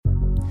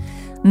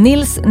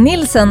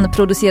Nielsen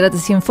producerade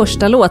sin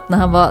första låt när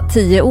han var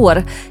 10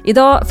 år.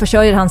 Idag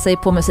försörjer han sig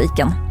på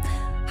musiken.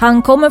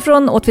 Han kommer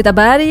från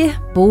Åtvidaberg,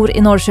 bor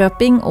i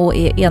Norrköping och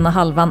är ena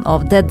halvan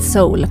av Dead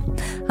Soul.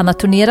 Han har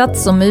turnerat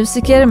som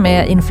musiker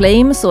med In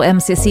Flames och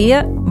MCC,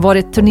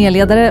 varit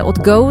turnéledare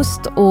åt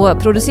Ghost och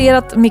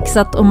producerat,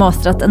 mixat och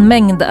mastrat en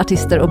mängd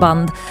artister och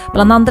band,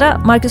 bland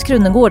andra Marcus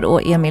Krunegård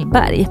och Emil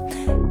Berg.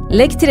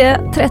 Lägg till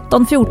det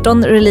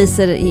 13-14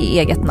 releaser i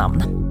eget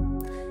namn.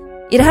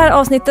 I det här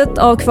avsnittet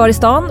av Kvar i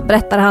stan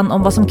berättar han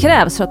om vad som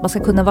krävs för att man ska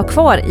kunna vara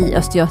kvar i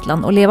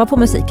Östergötland och leva på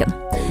musiken.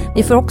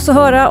 Vi får också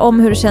höra om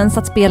hur det känns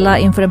att spela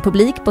inför en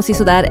publik på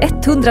sisådär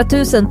 100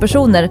 000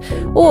 personer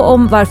och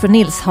om varför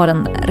Niels har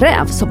en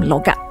räv som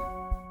logga.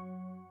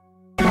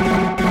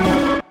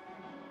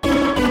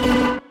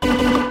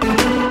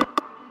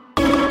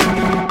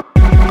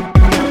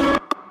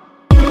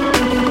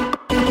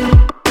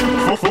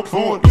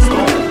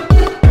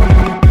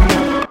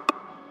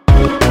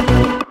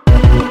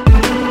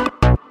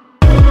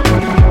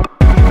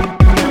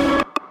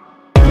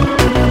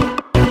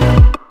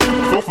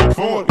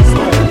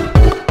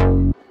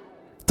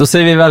 Då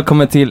säger vi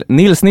välkommen till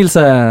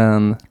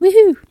Nielsen.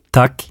 Woohoo.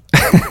 Tack.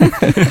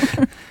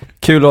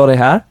 Kul att ha dig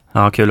här.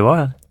 Ja, kul att vara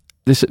här.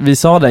 Vi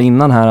sa det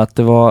innan här att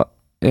det var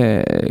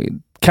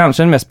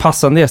kanske den mest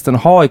passande gästen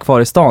att ha i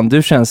Kvar i stan.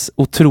 Du känns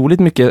otroligt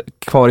mycket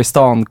Kvar i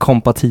stan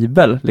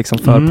kompatibel liksom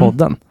för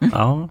podden.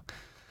 Ja.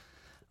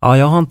 Ja,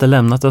 jag har inte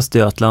lämnat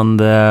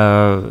Östergötland.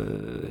 Jag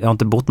har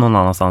inte bott någon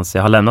annanstans.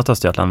 Jag har lämnat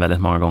Östergötland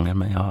väldigt många gånger,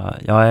 men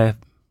jag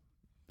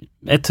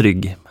är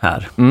trygg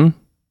här.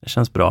 Det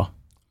känns bra.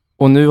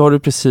 Och nu har du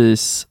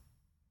precis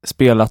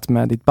spelat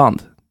med ditt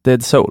band,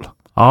 Dead Soul.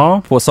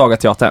 Ja. På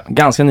Sagateatern,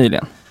 ganska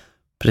nyligen.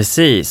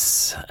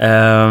 Precis.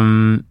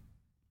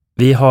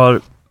 Vi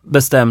har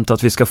bestämt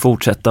att vi ska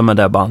fortsätta med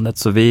det bandet.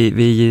 Så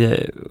vi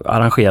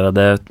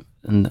arrangerade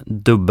en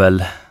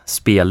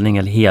dubbelspelning,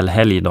 eller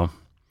helhelg då.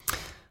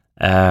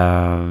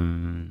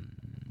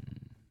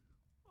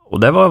 Och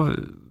det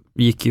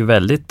gick ju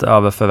väldigt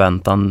över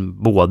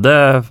förväntan,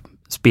 både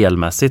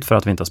spelmässigt för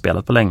att vi inte har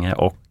spelat på länge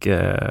och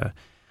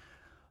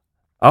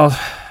ja,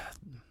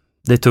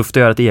 det är tufft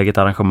att göra ett eget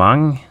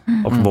arrangemang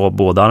och vara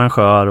både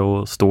arrangör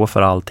och stå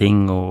för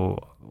allting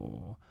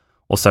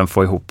och sen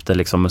få ihop det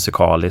liksom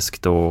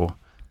musikaliskt och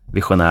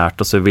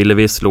visionärt. Och så ville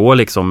vi slå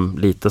liksom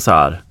lite så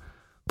här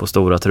på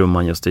stora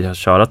trumman, just att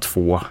köra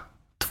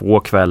två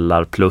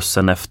kvällar plus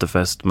en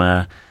efterfest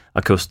med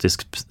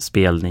akustisk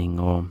spelning.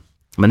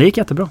 Men det gick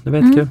jättebra, det var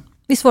jättekul.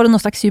 Visst var det någon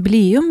slags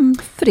jubileum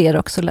för er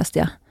också, läste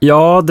jag?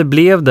 Ja, det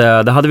blev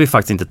det. Det hade vi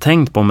faktiskt inte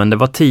tänkt på, men det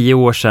var 10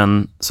 år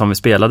sedan som vi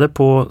spelade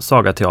på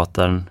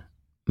Sagateatern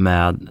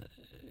med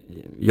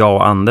jag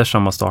och Anders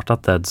som har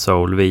startat Dead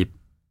Soul. Vi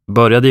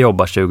började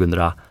jobba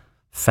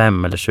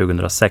 2005 eller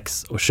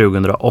 2006 och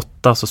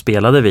 2008 så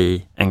spelade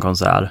vi en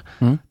konsert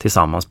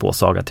tillsammans på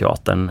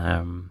Sagateatern.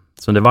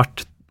 Så det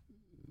vart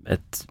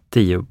ett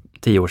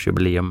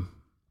 10-årsjubileum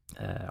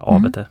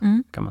av det,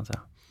 kan man säga.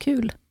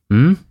 Kul.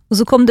 Och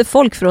så kom det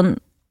folk från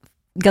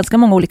ganska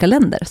många olika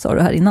länder, sa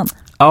du här innan.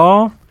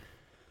 Ja.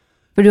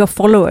 För du har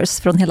followers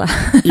från hela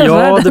ja,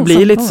 världen. Ja, det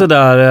blir lite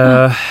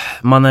sådär.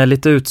 Man är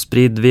lite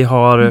utspridd. Vi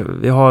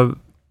har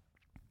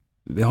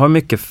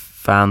mycket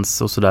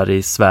fans och sådär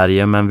i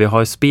Sverige, men vi har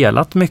ju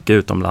spelat mycket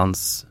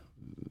utomlands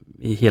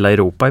i hela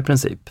Europa i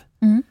princip.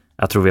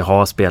 Jag tror vi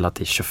har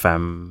spelat i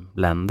 25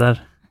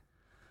 länder.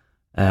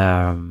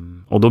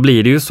 Och då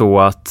blir det ju så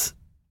att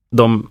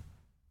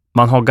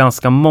man har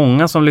ganska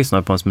många som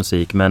lyssnar på ens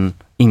musik, men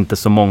inte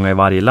så många i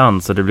varje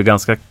land. Så det blir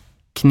ganska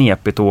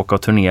knepigt att åka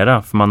och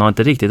turnera, för man har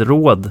inte riktigt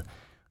råd.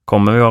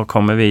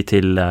 Kommer vi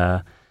till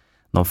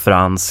någon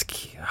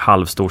fransk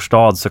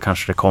halvstor så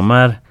kanske det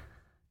kommer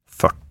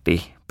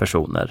 40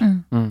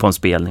 personer på en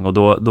spelning. Och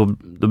då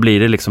blir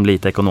det liksom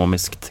lite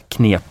ekonomiskt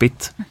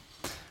knepigt.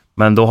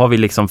 Men då har vi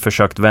liksom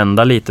försökt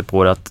vända lite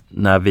på det, att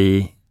när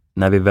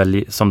vi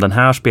väljer, som den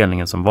här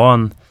spelningen som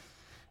var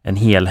en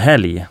hel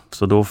helg,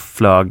 så då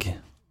flög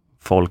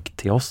folk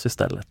till oss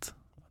istället.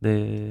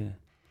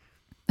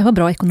 Det var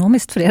bra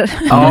ekonomiskt för er.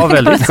 Ja,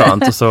 väldigt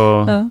skönt. Och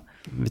så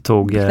vi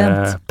tog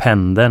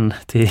pendeln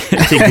till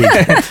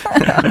giget.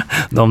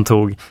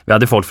 Vi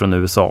hade folk från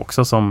USA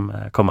också som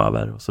kom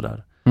över och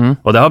sådär.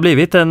 Och det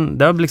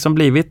har liksom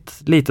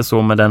blivit lite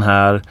så med den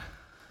här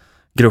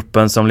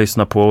gruppen som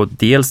lyssnar på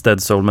dels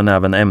Dead Soul men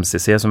även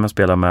MCC som jag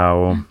spelar med,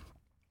 och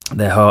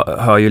det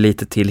hör ju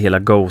lite till hela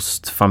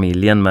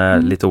Ghost-familjen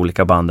med lite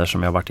olika bander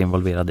som jag har varit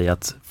involverad i,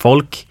 att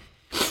folk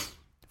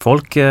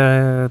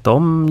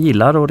de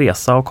gillar att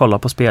resa och kolla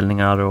på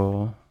spelningar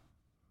och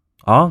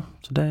ja,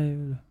 så det är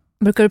ju.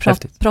 Brukar du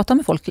prata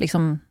med folk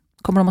liksom?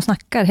 Kommer de och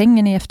snackar?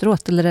 Hänger ni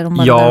efteråt eller är de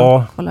bara där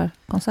och kollar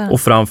konserten?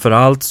 Och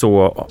framförallt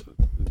så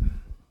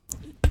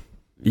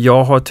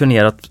jag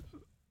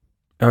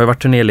har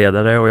varit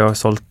turnéledare och jag har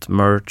sålt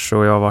merch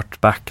och jag har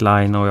varit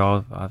backline och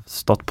jag har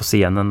stått på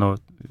scenen och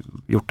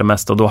gjort det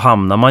mesta, och då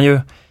hamnar man ju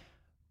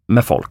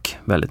med folk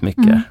väldigt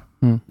mycket.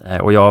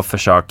 Och jag har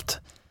försökt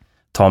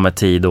ta mig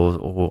tid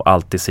och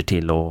alltid se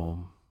till att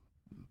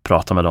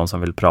prata med de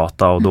som vill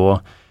prata, och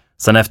då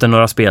Sen efter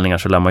några spelningar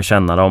så lär man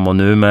känna dem, och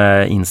nu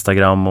med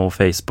Instagram och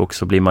Facebook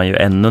så blir man ju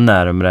ännu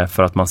närmare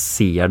för att man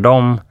ser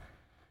dem.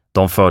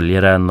 De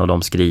följer en och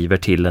de skriver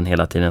till en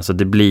hela tiden. Så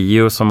det blir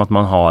ju som att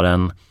man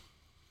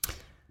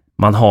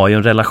har ju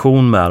en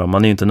relation med dem.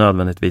 Man är ju inte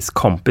nödvändigtvis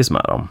kompis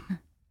med dem.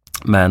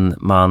 Men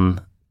man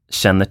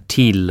känner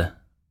till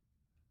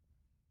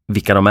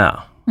vilka de är.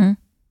 Mm.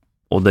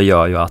 Och det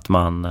gör ju att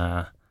man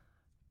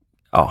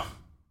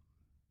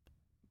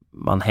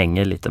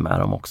hänger lite med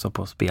dem också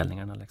på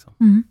spelningarna. Liksom.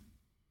 Mm.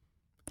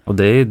 Och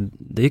det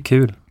är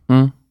kul.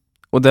 Mm.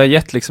 Och det har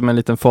gett liksom en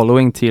liten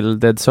following till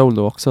Dead Soul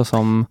då också,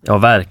 som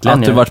verkligen,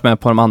 att du varit med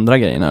på de andra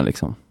grejerna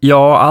liksom.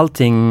 Ja,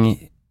 allting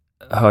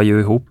hör ju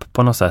ihop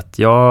på något sätt.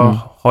 Jag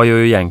har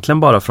ju egentligen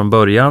bara från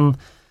början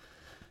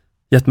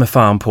gett mig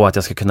fan på att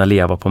jag ska kunna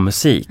leva på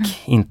musik.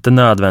 Inte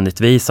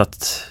nödvändigtvis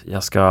att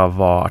jag ska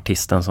vara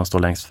artisten som står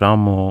längst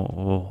fram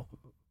och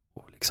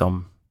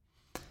liksom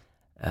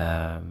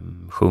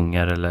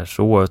sjunger eller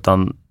så,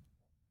 utan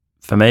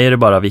för mig är det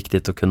bara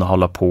viktigt att kunna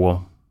hålla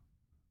på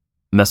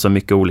med så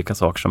mycket olika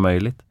saker som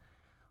möjligt.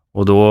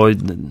 Och då,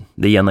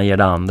 det ena ger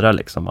det andra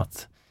liksom,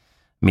 att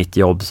mitt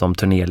jobb som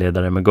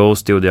turnéledare med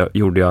Ghost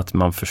gjorde ju att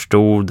man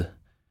förstod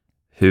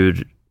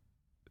hur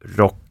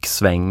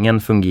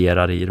rocksvängen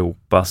fungerar i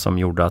Europa, som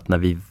gjorde att när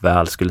vi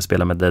väl skulle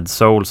spela med Dead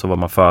Soul så var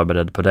man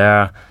förberedd på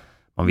det.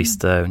 Man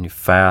visste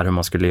ungefär hur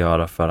man skulle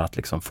göra för att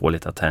liksom få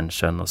lite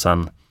attention, och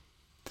sen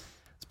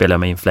spelade jag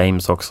med In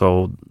Flames också,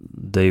 och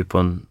det är ju på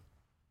en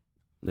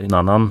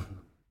annan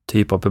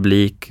typ av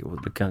publik,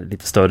 och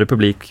lite större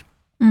publik.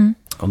 Mm.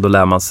 Och då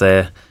lär man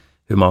sig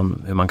hur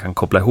man kan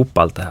koppla ihop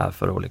allt det här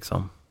för att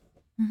liksom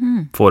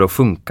få det att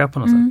funka på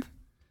något sätt.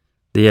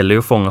 Det gäller ju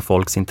att fånga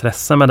folks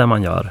intresse med det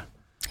man gör.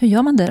 Hur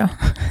gör man det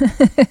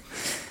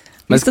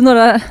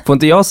då? Får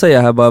inte jag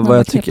säga här bara vad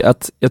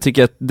jag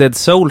tycker att Dead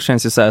Soul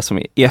känns ju så här som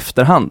i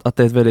efterhand, att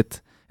det är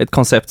ett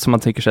koncept som man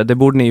tycker så här, det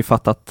borde ni ju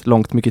fattat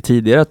långt mycket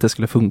tidigare att det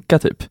skulle funka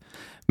typ.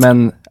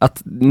 Men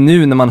att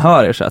nu när man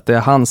hör er så att det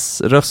är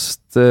hans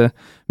röst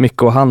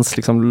mycket och hans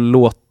liksom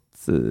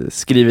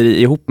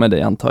låtskriveri ihop med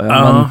dig, antar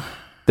jag. Men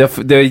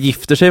det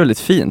gifter sig väldigt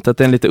fint, att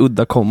det är en lite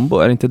udda kombo.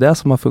 Är det inte det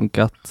som har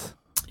funkat?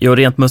 Jo,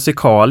 rent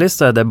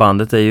musikaliskt är det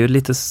bandet är ju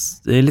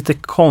lite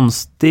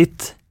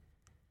konstigt.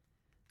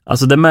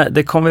 Alltså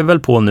det kom vi väl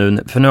på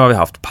nu, för nu har vi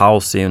haft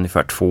paus i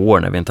ungefär 2 år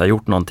när vi inte har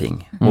gjort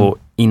någonting. Och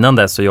innan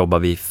det så jobbar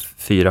vi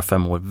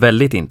 4-5 år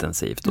väldigt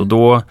intensivt. Och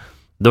då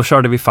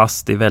körde vi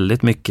fast i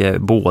väldigt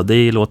mycket, både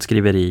i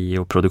låtskriveri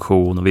och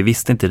produktion, och vi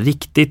visste inte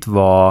riktigt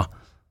vad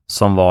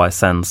som var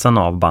essensen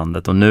av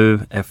bandet. Och nu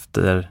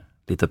efter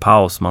lite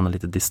paus, man har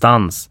lite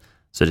distans,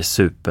 så är det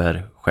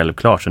super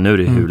självklart. Så nu är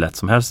det hur lätt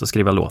som helst att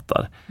skriva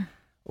låtar.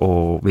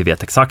 Och vi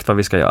vet exakt vad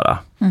vi ska göra.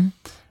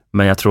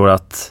 Men jag tror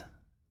att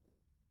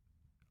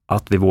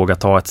vi vågar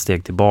ta ett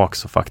steg tillbaka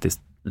och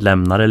faktiskt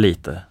lämna det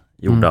lite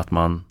gjorde att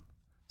man,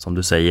 som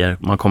du säger,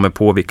 man kommer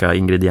på vilka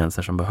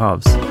ingredienser som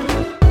behövs.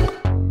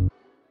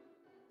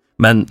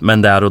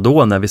 Men där och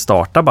då när vi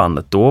startade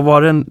bandet, då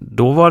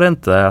var det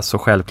inte så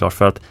självklart,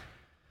 för att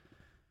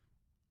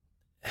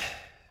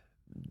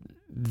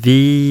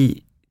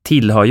vi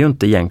tillhör ju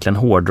inte egentligen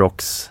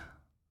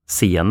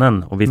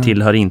hårdrocksscenen, och vi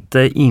tillhör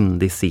inte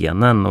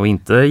indie-scenen och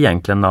inte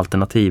egentligen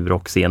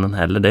alternativrockscenen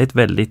heller. Det är ett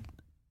väldigt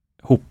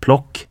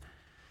hopplock.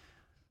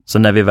 Så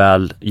när vi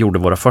väl gjorde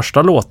våra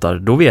första låtar,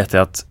 då vet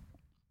jag att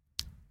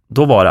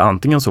då var det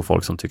antingen så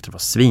folk som tyckte det var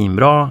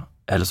svinbra,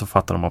 eller så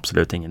fattade de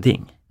absolut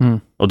ingenting.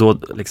 Och då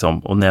liksom,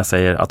 och när jag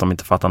säger att de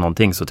inte fattar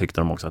någonting, så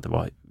tyckte de också att det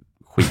var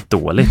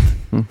skitdåligt.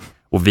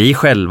 Och vi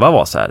själva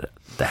var så här,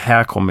 det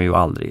här kommer ju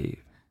aldrig,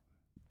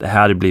 det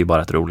här blir ju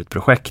bara ett roligt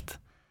projekt.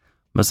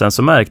 Men sen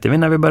så märkte vi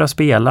när vi började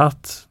spela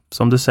att,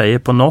 som du säger,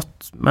 på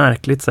något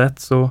märkligt sätt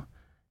så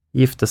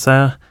gifte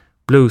sig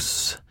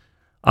Blues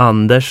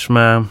Anders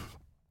med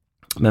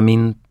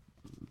min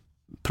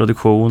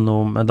produktion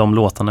och med de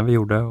låtarna vi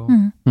gjorde.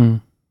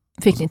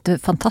 Fick ni inte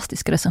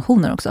fantastiska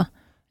recensioner också?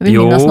 Jag vill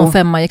minnas någon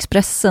 5 i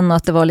Expressen och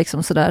att det var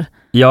liksom sådär.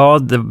 Ja,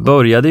 det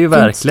började ju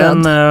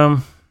verkligen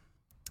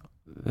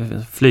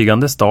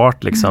flygande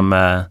start liksom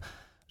med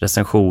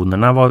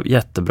recensionerna var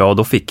jättebra, och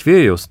då fick vi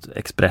ju just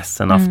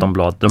Expressen,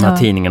 Aftonbladet, de här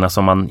tidningarna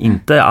som man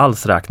inte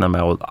alls räknar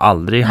med och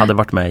aldrig hade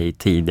varit med i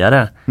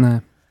tidigare.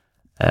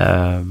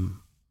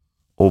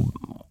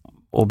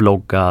 Och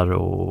bloggar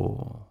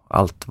och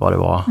allt vad det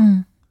var.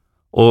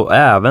 Och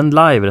även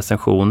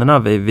live-recensionerna,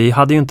 vi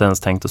hade ju inte ens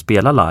tänkt att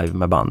spela live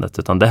med bandet,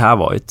 utan det här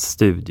var ett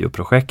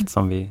studioprojekt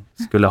som vi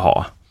skulle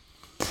ha.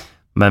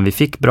 Men vi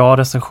fick bra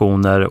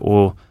recensioner,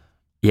 och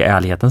i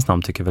ärlighetens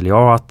namn tycker väl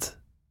jag att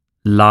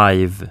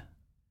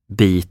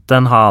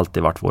live-biten har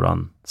alltid varit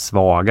våran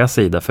svaga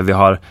sida, för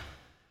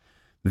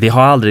vi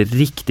har aldrig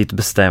riktigt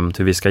bestämt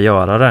hur vi ska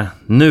göra det.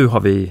 Nu har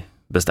vi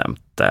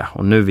bestämt det,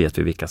 och nu vet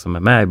vi vilka som är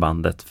med i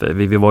bandet, för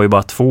vi var ju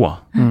bara 2,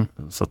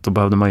 så att då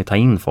behövde man ju ta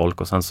in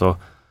folk, och sen så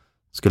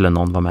skulle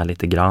någon vara med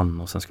lite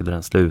grann, och sen skulle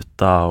den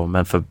sluta,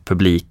 men för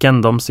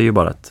publiken, de ser ju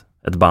bara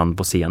ett band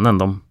på scenen,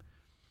 de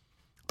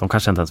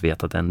kanske inte ens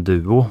vet att det är en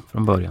duo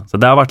från början, så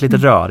det har varit lite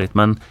rörigt,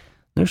 men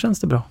nu känns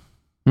det bra.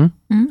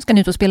 Ska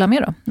ni ut och spela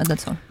mer då med Dead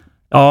Soul?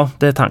 Ja,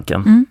 det är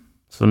tanken.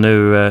 Så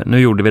nu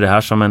gjorde vi det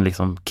här som en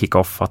liksom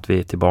kick-off, att vi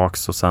är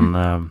tillbaks och sen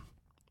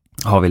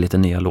har vi lite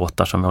nya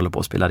låtar som vi håller på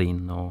att spela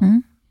in. Och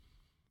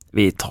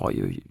vi tar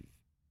ju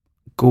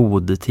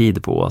god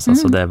tid på oss.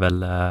 Alltså det är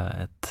väl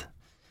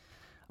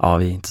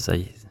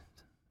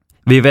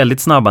vi är väldigt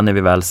snabba när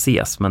vi väl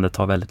ses, men det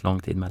tar väldigt lång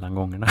tid mellan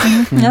gångerna.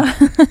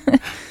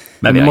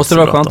 Men det måste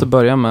vara skönt att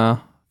börja med.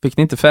 Fick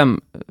ni inte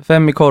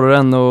 5 i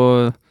korren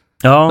och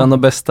bland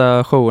de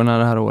bästa showerna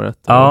det här året?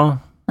 Ja.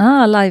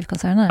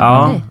 Livekonserterna.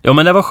 Ja,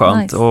 men det var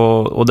skönt. Nice.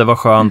 Och det var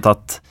skönt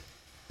att,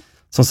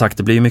 som sagt,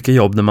 det blir ju mycket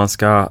jobb när man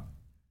ska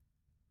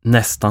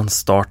nästan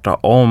starta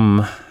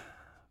om.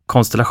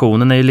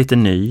 Konstellationen är ju lite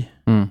ny.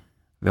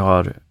 Vi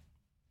har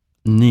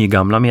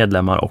nygamla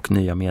medlemmar och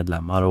nya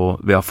medlemmar, och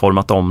vi har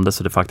format om det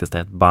så det faktiskt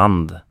är ett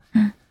band.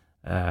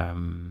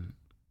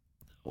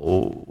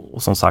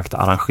 Och som sagt,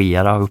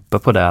 arrangera uppe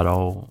på det,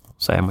 och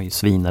så är man ju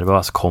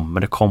svinnervös.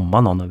 Kommer det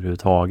komma någon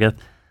överhuvudtaget?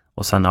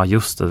 Och sen,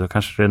 just det, då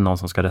kanske det är någon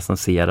som ska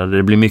recensera.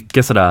 Det blir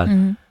mycket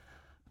sådär.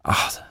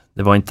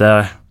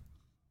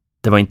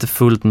 Det var inte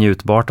fullt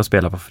njutbart att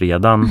spela på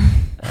fredagen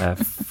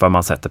för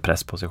man sätter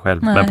press på sig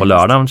själv. Nej, men på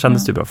lördagen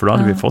kändes det bra, för då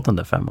hade vi fått den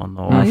där 5:an.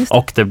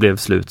 Och det blev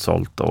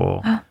slutsålt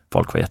och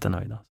folk var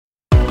jättenöjda.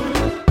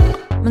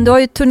 Men du har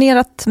ju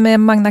turnerat med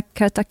Magna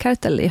Carta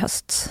Cartel i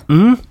höst.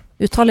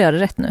 Uttalar jag det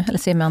rätt nu? Eller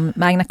säger man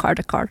Magna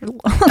Carta Cartel?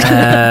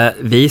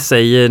 Vi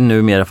säger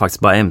numera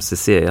faktiskt bara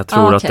MCC. Jag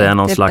tror att det är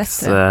någon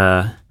slags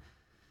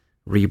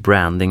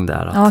rebranding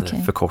där. Att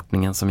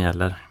förkortningen som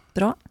gäller.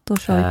 Bra, då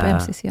kör vi på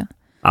MCC.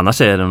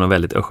 Annars är det nog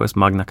väldigt ösjös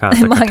Magna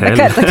Carta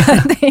Cartel.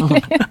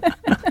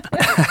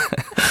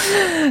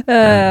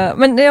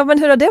 Men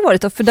hur har det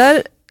varit då? För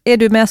där är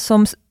du med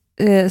som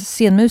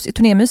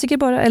turnémusiker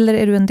bara, eller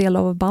är du en del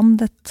av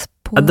bandet?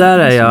 Där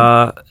är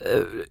jag,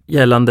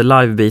 gällande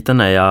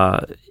livebiten är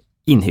jag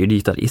inhyrd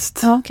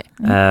gitarrist.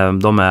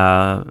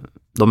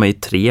 De är ju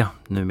 3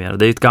 numera.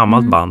 Det är ju ett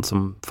gammalt band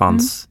som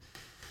fanns,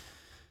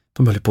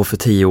 de höll på för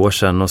 10 år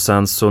sedan, och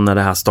sen så när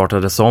det här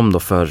startades om då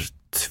för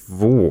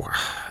 2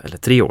 eller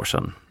 3 år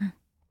sedan,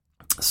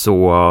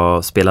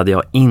 så spelade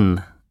jag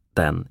in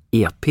den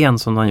EP:n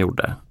som de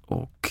gjorde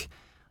och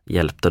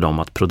hjälpte dem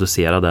att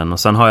producera den, och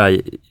sen har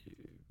jag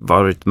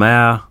varit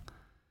med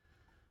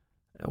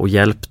och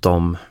hjälpt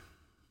dem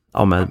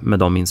med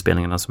de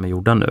inspelningarna som är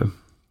gjorda nu.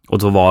 Och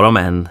då var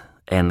de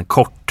en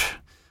kort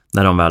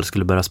när de väl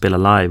skulle börja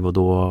spela live, och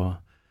då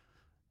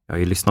jag har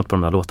ju lyssnat på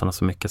de där låtarna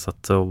så mycket, så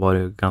att då var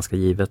det ganska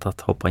givet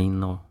att hoppa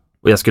in och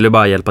jag skulle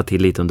bara hjälpa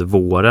till lite under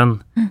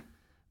våren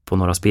på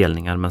några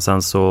spelningar, men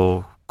sen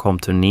så kom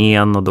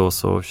turnén och då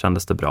så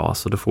kändes det bra,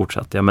 så då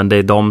fortsatte jag. Men det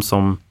är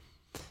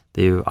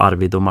ju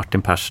Arvid och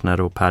Martin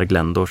Persner och Per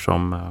Glendor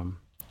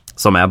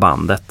som är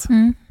bandet.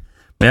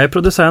 Men jag är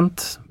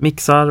producent,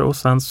 mixar, och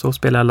sen så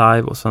spelar jag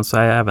live, och sen så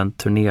är jag även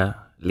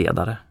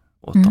turnéledare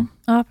åt dem.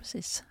 Ja,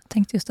 precis. Jag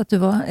tänkte just att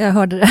jag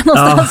hörde det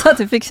någonstans, att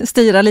du fick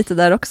styra lite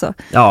där också.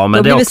 Ja, men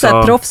då det är blir också... vi så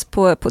här proffs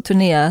på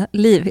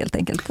turnéliv helt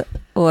enkelt.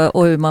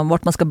 Och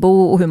vart man ska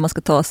bo och hur man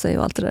ska ta sig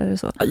och allt det där.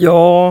 Så.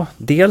 Ja,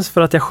 dels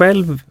för att jag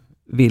själv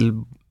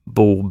vill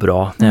bo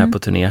bra när jag är på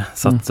turné.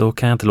 Så att då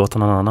kan jag inte låta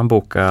någon annan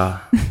boka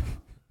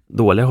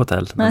dåliga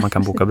hotell när man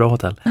kan boka bra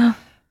hotell.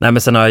 Nej,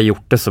 men sen har jag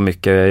gjort det så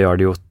mycket. Jag gör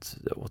det åt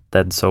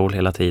Dead Soul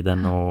hela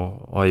tiden,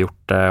 och har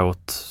gjort det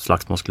åt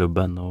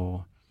Slagsmålsklubben,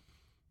 och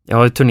jag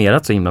har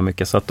turnerat så himla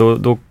mycket, så att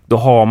då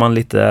har man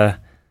lite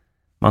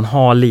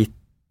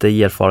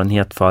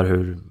erfarenhet för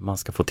hur man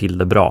ska få till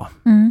det bra.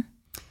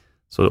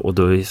 Så, och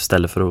då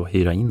istället för att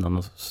hyra in någon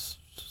och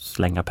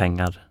slänga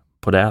pengar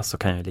på det, så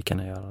kan jag lika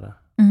gärna göra det.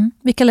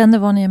 Vilka länder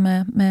var ni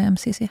med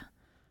MCC?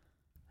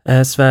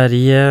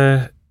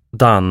 Sverige,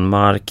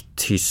 Danmark,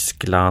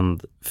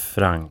 Tyskland,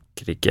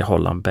 Frankrike,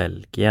 Holland,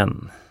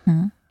 Belgien.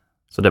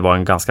 Så det var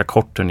en ganska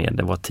kort turné.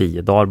 Det var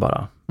 10 dagar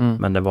bara.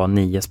 Men det var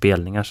 9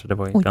 spelningar, så det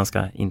var ju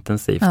ganska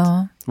intensivt.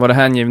 Ja. Var det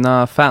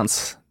hängivna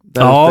fans?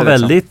 Ja,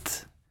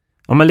 väldigt.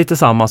 Ja, men lite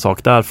samma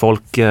sak där.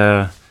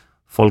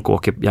 Folk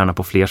åker gärna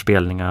på fler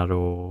spelningar,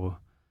 och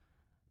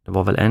det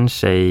var väl en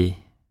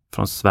tjej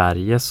från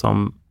Sverige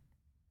som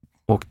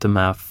åkte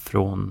med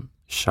från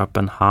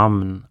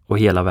Köpenhamn och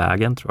hela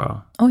vägen, tror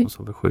jag. Oj. Och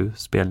så var 7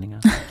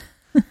 spelningar.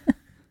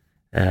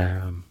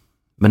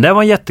 Men det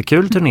var en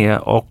jättekul turné,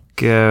 och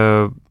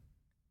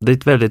det är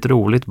ett väldigt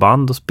roligt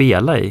band att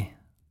spela i.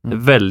 Det är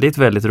väldigt,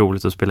 väldigt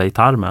roligt att spela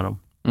gitarr med dem.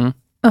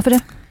 Varför det?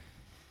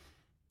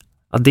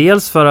 Ja,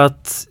 dels för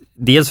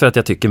att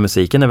jag tycker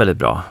musiken är väldigt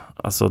bra.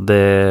 Alltså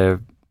det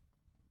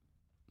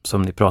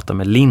som ni pratar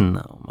med Linn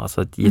om,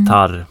 alltså att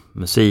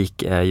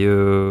gitarrmusik är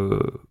ju,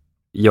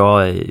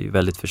 jag är ju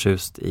väldigt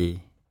förtjust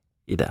i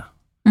det.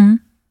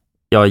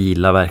 Jag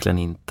gillar verkligen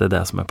inte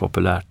det som är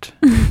populärt.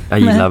 Jag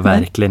gillar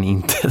verkligen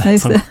inte det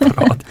som är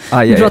på radio.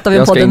 Nu pratar vi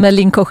om podden med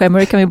Linn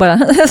Kochemer, kan vi bara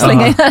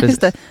slänga in här.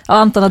 Just det. Ja,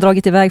 Anton har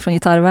dragit iväg från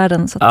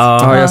gitarrvärlden. Så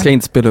att, jag ska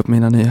inte spela upp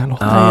mina nya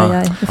låtar.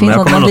 Det finns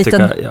någon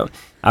liten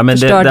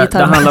förstörd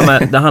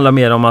gitarr. Det handlar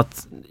mer om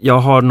att jag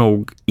har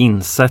nog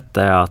insett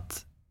det,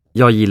 att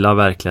jag gillar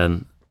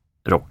verkligen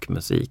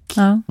rockmusik.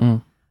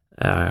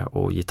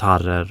 Och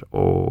gitarrer,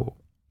 och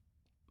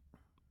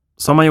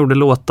som man gjorde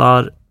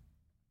låtar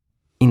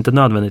inte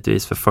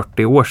nödvändigtvis för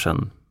 40 år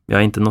sedan. Jag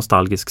är inte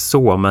nostalgisk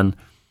så, men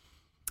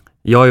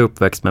jag är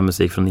uppväxt med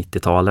musik från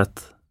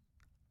 90-talet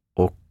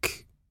och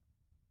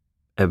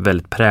är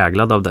väldigt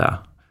präglad av det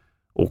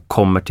och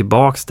kommer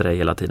tillbaks till det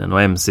hela tiden.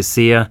 Och MCC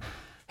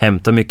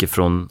hämtar mycket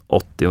från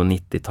 80- och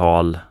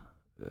 90-tal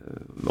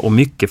och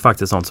mycket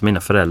faktiskt sånt som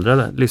mina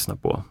föräldrar lyssnar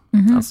på.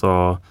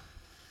 Alltså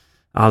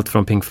allt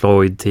från Pink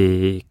Floyd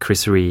till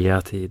Chris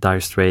Rea till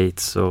Dire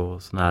Straits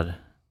och sån här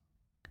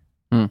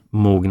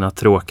mogna,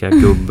 tråkiga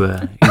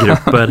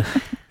gubbgrupper.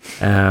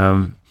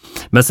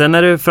 Men sen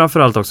är det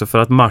framförallt också för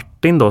att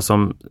Martin då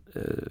som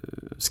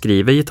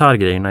skriver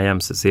gitarrgrejerna i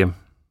MCC,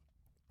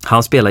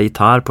 han spelar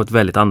gitarr på ett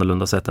väldigt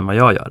annorlunda sätt än vad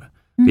jag gör.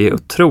 Vi är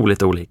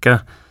otroligt olika.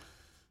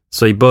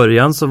 Så i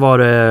början så var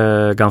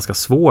det ganska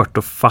svårt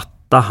att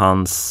fatta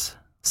hans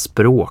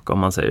språk, om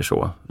man säger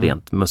så,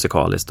 rent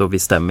musikaliskt. Och vi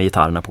stämmer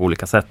gitarrerna på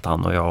olika sätt,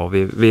 han och jag. Och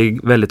vi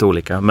är väldigt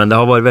olika. Men det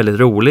har varit väldigt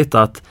roligt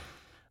att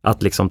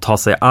liksom ta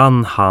sig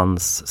an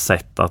hans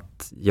sätt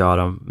att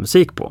göra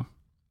musik på.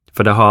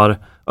 För det har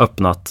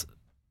öppnat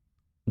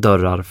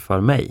dörrar för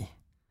mig.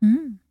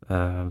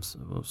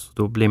 Så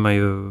då blir man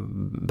ju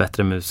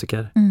bättre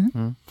musiker.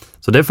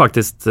 Så det är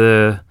faktiskt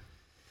det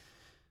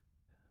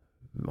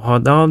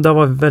har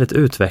varit väldigt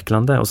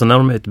utvecklande. Och sen är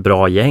de ett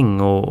bra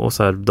gäng och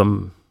så här,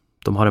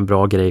 de har en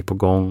bra grej på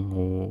gång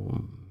och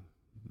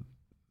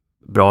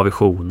bra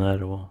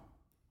visioner och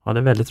det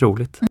är väldigt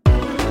roligt.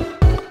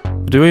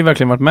 Du har ju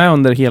verkligen varit med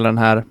under hela den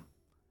här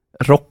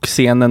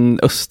rockscenen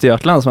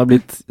Östergötland som har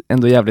blivit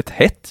ändå jävligt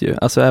hett ju.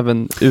 Alltså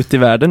även ut i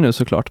världen nu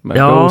såklart med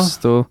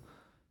Ghost. Och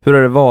hur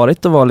har det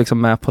varit att vara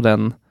liksom med på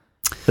den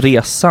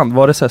resan?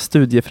 Var det så här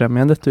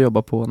studiefrämjandet du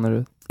jobbar på när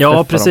du...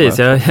 Ja, precis.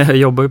 Jag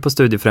jobbar ju på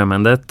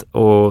studiefrämjandet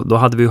och då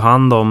hade vi ju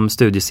hand om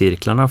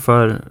studiecirklarna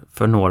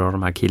för några av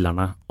de här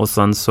killarna. Och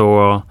sen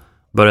så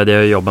började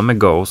jag jobba med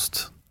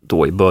Ghost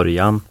då i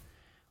början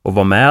och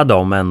var med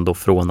dem ändå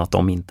från att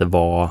de inte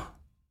var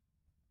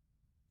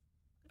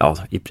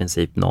i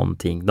princip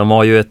någonting. De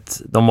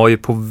var ju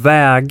på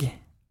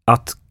väg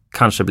att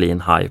kanske bli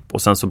en hype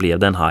och sen så blev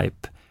det en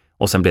hype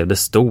och sen blev det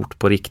stort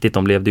på riktigt.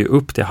 De levde ju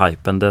upp till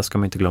hypen, det ska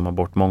man inte glömma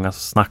bort. Många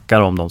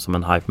snackar om dem som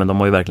en hype, men de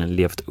har ju verkligen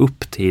levt upp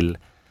till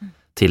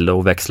det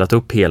och växlat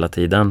upp hela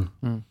tiden.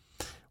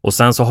 Och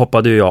sen så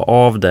hoppade jag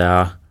av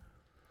det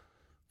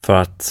för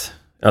att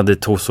det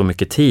tog så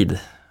mycket tid.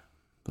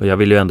 Och jag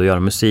ville ju ändå göra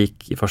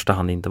musik i första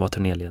hand, inte vara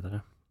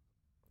turnéledare.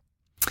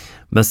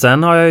 Men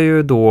sen har jag ju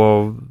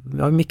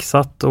jag har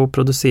mixat och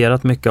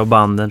producerat mycket av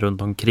banden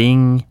runt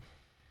omkring.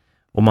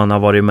 Och man har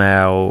varit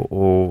med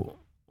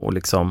och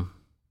liksom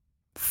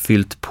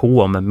fyllt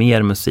på med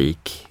mer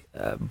musik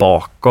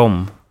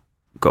bakom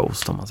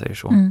Ghost, om man säger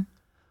så.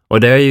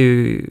 Och det är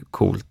ju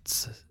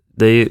coolt.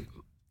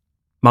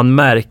 Man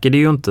märker det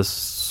ju inte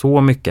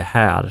så mycket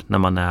här när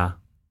man är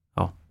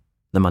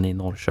i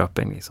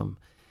Norrköping liksom.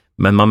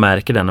 Men man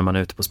märker det när man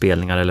är ute på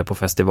spelningar eller på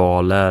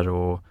festivaler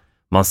och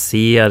man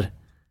ser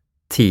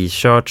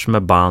t-shirts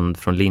med band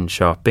från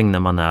Linköping när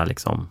man är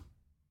liksom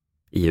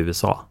i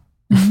USA.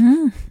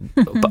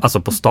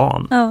 Alltså på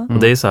stan. Och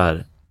det är så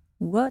här,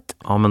 what?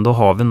 Ja, men då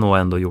har vi nog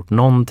ändå gjort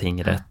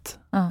någonting rätt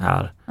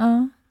här.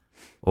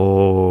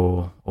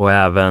 Och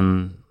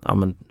även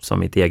som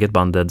mitt eget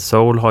band Dead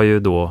Soul har ju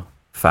då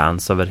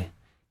fans över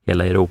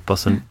hela Europa.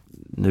 Så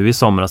nu i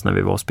somras när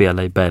vi var och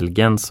spelade i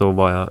Belgien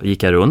så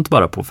gick jag runt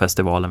bara på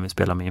festivalen vi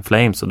spelade med In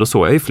Flames och då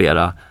såg jag ju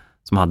flera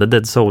som hade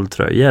Dead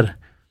Soul-tröjor.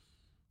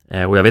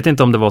 Och jag vet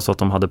inte om det var så att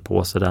de hade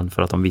på sig den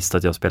för att de visste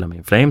att jag spelade med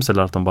In Flames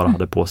eller att de bara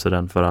hade på sig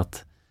den för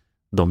att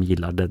de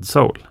gillar Dead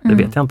Soul. Det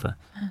vet jag inte.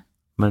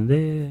 Men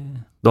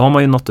då har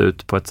man ju nått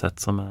ut på ett sätt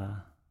som är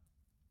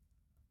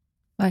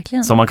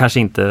verkligen. Som man kanske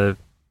inte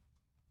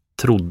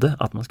trodde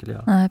att man skulle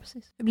göra. Nej,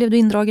 precis. Hur blev du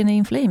indragen i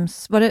In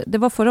Flames? Det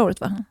var förra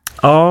året, va?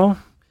 Ja,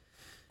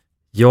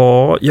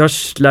 jag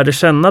lärde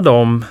känna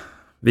dem.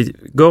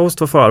 Ghost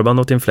var förband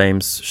åt In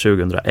Flames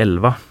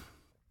 2011.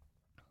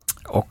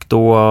 Och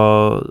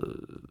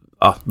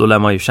då lär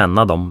man ju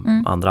känna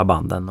de andra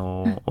banden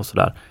och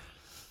sådär.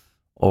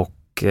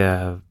 Och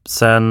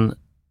sen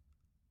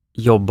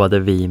jobbade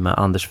vi med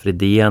Anders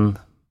Fridén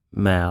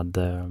med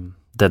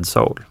Dead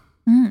Soul.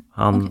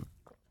 Han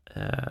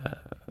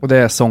och det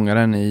är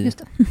sångaren i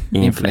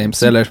In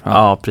Flames, eller?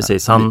 Ja,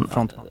 precis. Han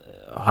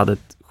hade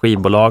ett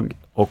skivbolag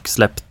och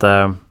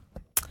släppte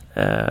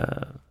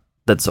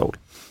Dead Soul.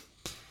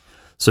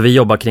 Så vi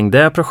jobbar kring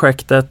det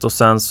projektet och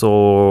sen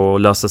så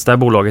löstes det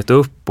bolaget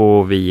upp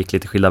och vi gick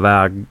lite skilda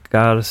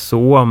vägar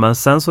så. Men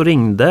sen så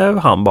ringde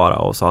han bara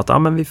och sa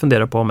att men vi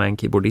funderar på med en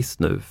keyboardist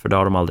nu, för det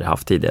har de aldrig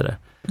haft tidigare.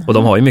 Och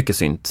de har ju mycket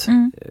synt.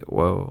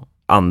 Och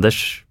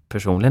Anders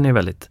personligen är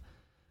väldigt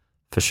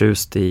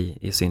förtjust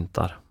i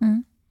syntar.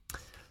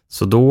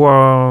 Så då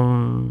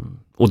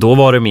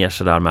var det mer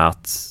så där med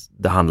att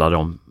det handlade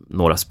om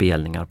några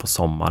spelningar på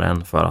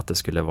sommaren för att det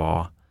skulle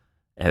vara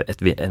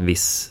en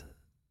viss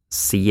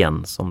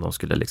scen som de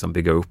skulle liksom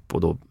bygga upp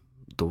och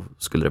då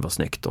skulle det vara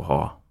snyggt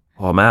att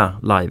ha med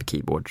live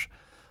keyboards.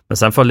 Men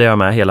sen följde jag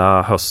med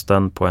hela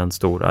hösten på en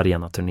stor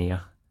arenaturné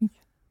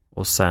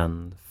och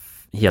sen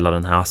hela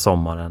den här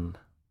sommaren.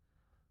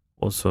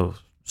 Och så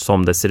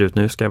som det ser ut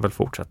nu ska jag väl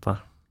fortsätta.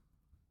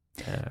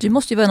 Du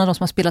måste ju vara en av de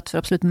som har spelat för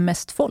absolut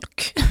mest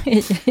folk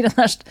i den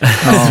här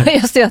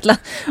Östergötland.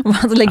 Om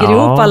man lägger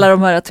ihop alla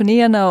de här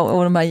turnéerna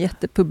och de här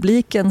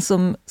jättepubliken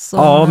som...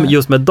 Ja,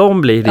 just med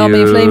dem blir det ju... Ja, med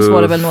In Flames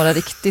var det väl några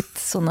riktigt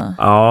sådana...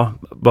 Ja,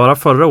 bara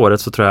förra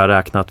året så tror jag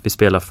räknat att vi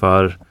spelar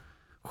för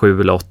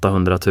 700 eller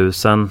 800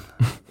 000.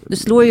 Du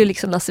slår ju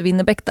liksom Lasse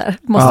Winnerbäck där,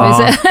 måste vi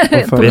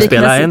säga. Vi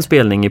spelade en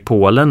spelning i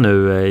Polen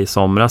nu i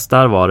somras.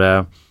 Där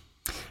var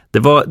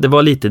det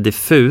var lite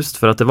diffust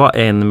för att det var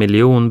 1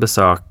 miljon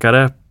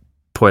besökare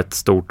på ett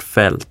stort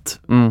fält.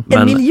 Men,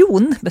 1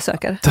 miljon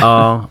besökare?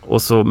 Ja,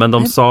 men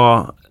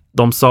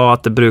de sa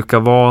att det brukar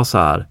vara så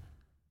här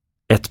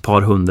ett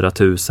par 100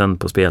 000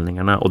 på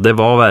spelningarna. Och det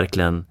var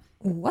verkligen,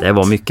 det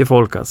var mycket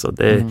folk alltså.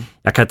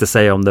 Jag kan inte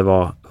säga om det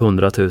var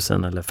 100 000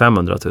 eller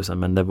 500 000,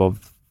 men det var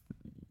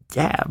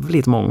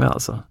jävligt många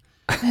alltså.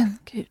 Men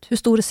gud, hur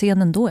stor är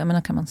scenen då? Jag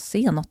menar, kan man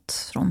se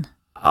något från...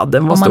 Ja,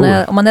 den var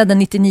stor. Om man är den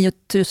 99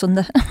 000.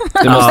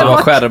 Det måste vara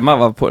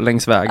skärmar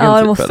längs vägen.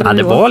 Ja, typ,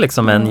 det var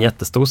liksom en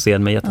jättestor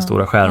scen med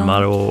jättestora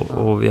skärmar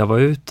och jag var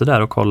ute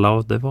där och kollade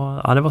och det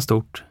var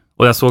stort.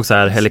 Och jag såg så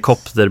här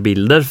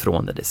helikopterbilder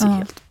från det. Det ser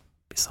helt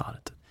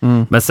bisarrt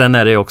ut. Men sen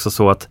är det också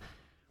så att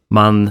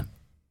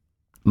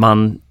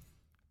man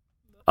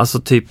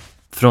alltså typ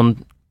från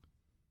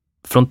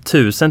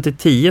 1000 till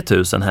 10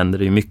 000 händer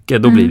det ju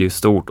mycket. Då blir det ju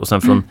stort. Och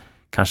sen från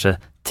kanske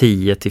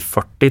 10 till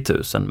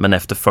 40 000. Men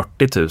efter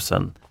 40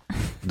 000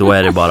 då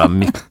är det bara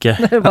mycket.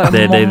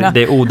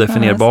 det är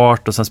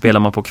odefinierbart. Och sen spelar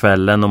man på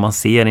kvällen och man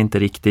ser inte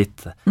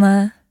riktigt.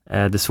 Nej. Det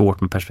är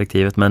svårt med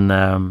perspektivet. Men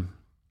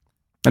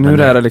hur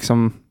är det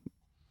liksom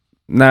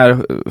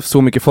när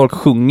så mycket folk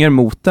sjunger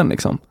mot den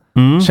liksom?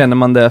 Känner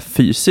man det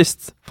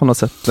fysiskt på något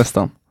sätt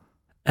nästan?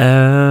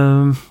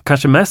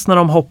 Kanske mest när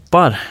de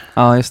hoppar.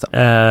 Ja, just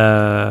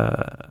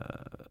det.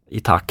 I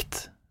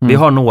takt. Vi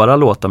har några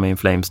låtar med In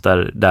Flames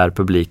där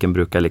publiken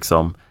brukar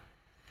liksom...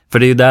 För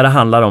det är ju där det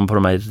handlar om på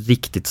de här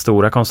riktigt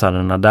stora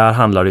konserterna. Där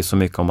handlar det så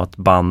mycket om att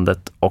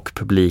bandet och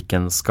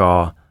publiken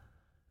ska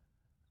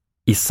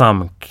i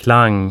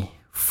samklang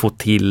få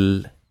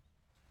till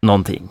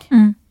någonting.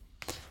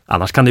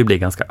 Annars kan det ju bli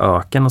ganska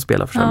öken att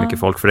spela för så mycket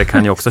folk. För det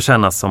kan ju också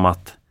kännas som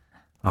att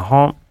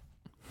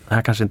det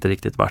här kanske inte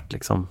riktigt varit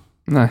liksom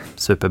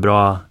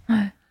superbra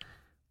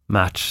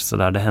match. Så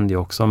där, det händer ju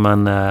också.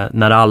 Men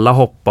när alla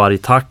hoppar i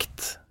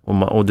takt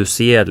och du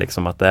ser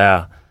liksom att det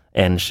är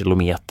 1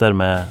 kilometer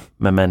med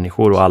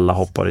människor och alla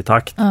hoppar i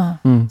takt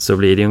så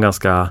blir det ju en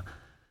ganska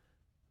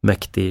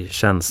mäktig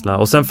känsla.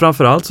 Och sen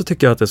framförallt så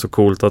tycker jag att det är så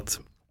coolt att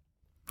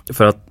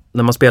för att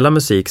när man spelar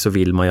musik så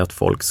vill man ju att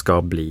folk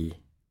ska bli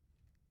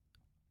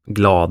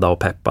glada och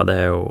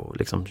peppade och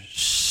liksom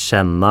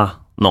känna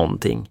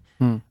någonting.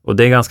 Och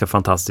det är ganska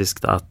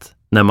fantastiskt att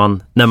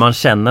när man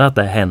känner att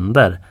det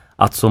händer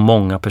att så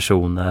många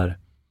personer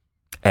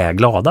är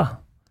glada.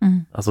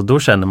 Alltså då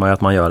känner man ju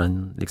att man gör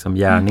en liksom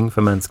gärning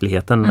för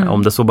mänskligheten.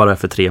 Om det så bara är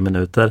för 3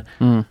 minuter.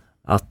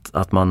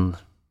 Att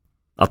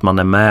man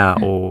är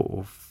med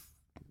och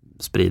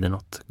sprider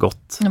något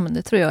gott. Ja, men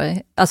det tror jag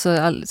är.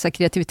 Alltså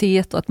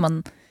kreativitet och att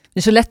man... Det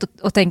är så lätt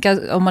att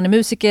tänka om man är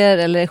musiker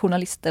eller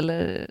journalist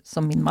eller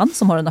som min man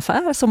som har en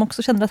affär som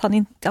också känner att han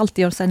inte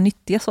alltid gör så här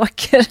nyttiga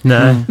saker.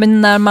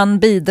 Men när man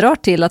bidrar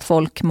till att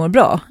folk mår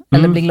bra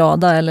eller blir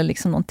glada eller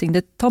liksom någonting,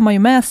 det tar man ju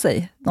med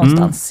sig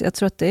någonstans. Jag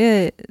tror att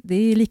det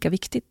är lika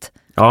viktigt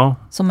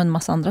som en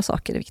massa andra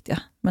saker är viktiga.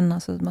 Men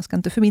alltså, man ska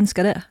inte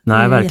förminska det.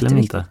 Nej, det verkligen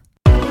inte.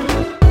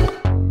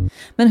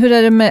 Men hur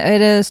är det med, är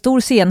det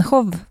stor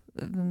scenshow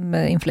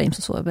med In Flames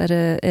och så?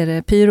 Är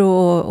det pyro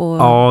och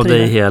ja, prylar?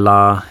 det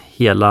är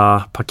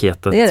hela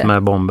paketet det.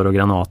 Med bomber och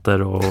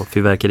granater och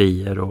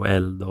fyrverkerier och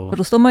eld. Och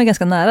då står man ju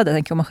ganska nära det,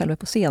 tänker jag, om man själv är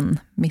på scen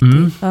mitt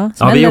i.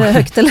 Ja, vi det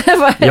högt eller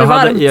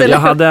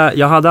varmt?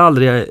 Jag hade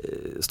aldrig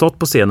stått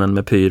på scenen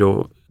med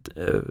pyro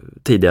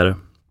tidigare.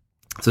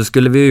 Så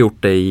skulle vi ju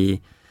gjort det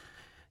i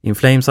In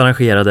Flames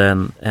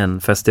arrangerade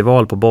en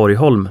festival på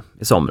Borgholm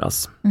i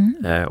somras.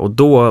 Och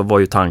då var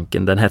ju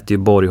tanken, den hette ju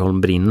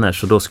Borgholm brinner,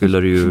 så då skulle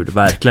det ju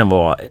verkligen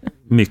vara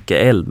mycket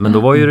eld. Men då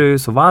var ju det ju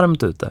så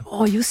varmt ute.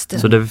 Just det.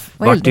 Så det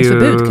var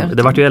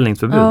ju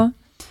eldningsförbud. Ja.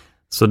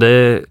 Så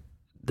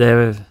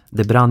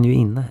det brann ju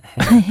inne.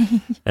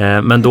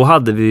 Men då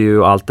hade vi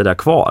ju allt det där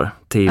kvar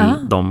till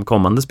de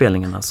kommande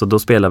spelningarna. Så då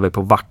spelade vi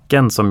på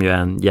Wacken som ju är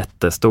en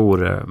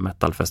jättestor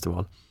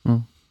metalfestival.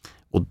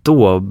 Och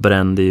då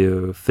brände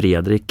ju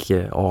Fredrik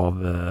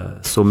av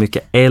så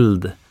mycket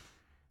eld.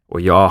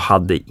 Och jag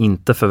hade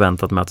inte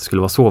förväntat mig att det skulle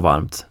vara så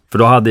varmt. För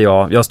då hade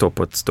jag stod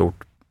på ett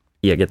stort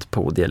eget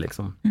podie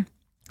liksom.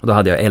 Och då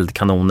hade jag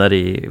eldkanoner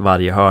i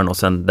varje hörn och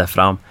sen där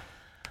fram.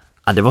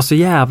 Ja, det var så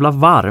jävla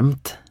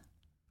varmt.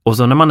 Och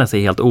så när man är så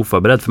helt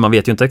oförberedd, för man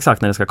vet ju inte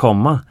exakt när det ska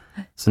komma.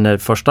 Så när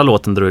första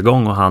låten drog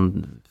igång och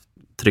han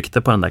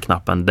tryckte på den där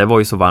knappen, det var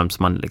ju så varmt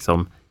som man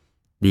liksom...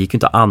 Det gick ju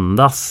inte att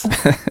andas.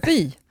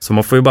 Så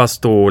man får ju bara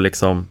stå och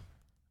liksom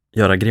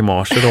göra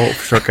grimaser och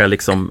försöka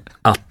liksom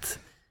att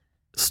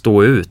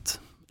stå ut.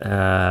 Du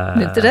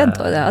är inte rädd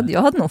då?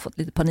 Jag hade nog fått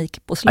lite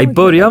panik på slag. I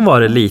början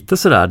var det lite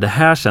sådär, det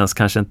här känns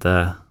kanske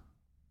inte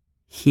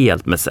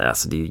helt med sig.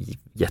 Alltså det är ju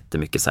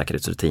jättemycket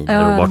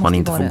säkerhetsrutiner och vart man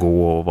inte får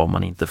gå och vad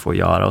man inte får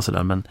göra och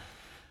sådär. Men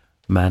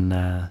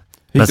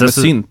hur med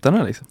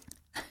syntarna liksom?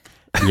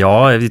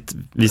 Ja,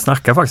 vi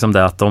snackar faktiskt om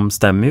det, att de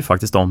stämmer ju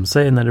faktiskt om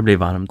sig när det blir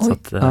varmt. Så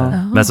att,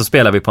 men så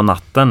spelar vi på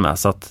natten med,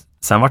 så att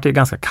sen var det ju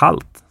ganska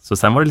kallt. Så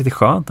sen var det lite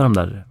skönt när de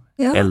där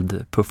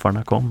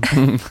eldpuffarna kom.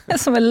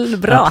 Som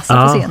en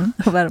brasa på scenen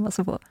och värma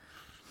sig på.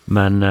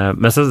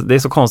 Men så, det är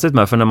så konstigt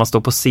med, för när man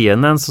står på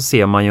scenen så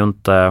ser man ju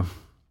inte,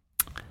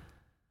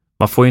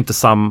 man får ju inte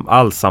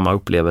alls samma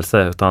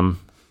upplevelse, utan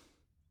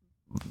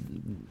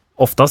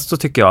oftast så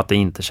tycker jag att det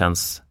inte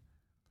känns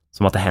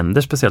som att det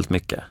händer speciellt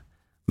mycket.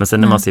 Men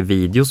sen när man ser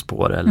videos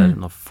på det eller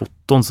några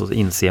foton så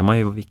inser man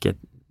ju vilken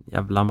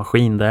jävla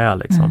maskin det är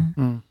liksom.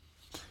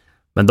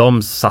 Men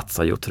de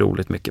satsar ju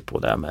otroligt mycket på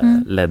det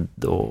med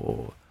LED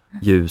och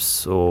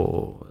ljus,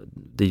 och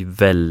det är ju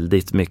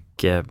väldigt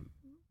mycket,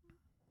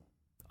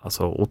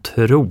 alltså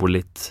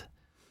otroligt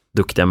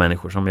duktiga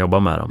människor som jobbar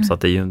med dem. Så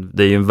att det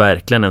är ju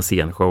verkligen en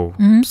scenshow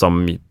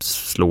som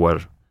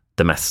slår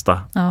det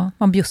mesta. Ja,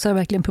 man bjussar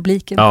verkligen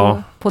publiken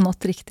på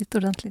något riktigt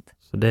ordentligt.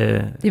 Så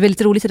det är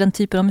väldigt roligt i den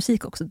typen av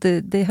musik också.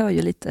 Det hör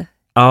ju lite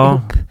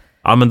ihop.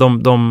 Ja, men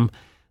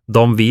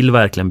de vill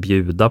verkligen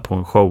bjuda på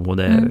en show, och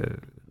det är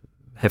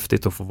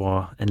häftigt att få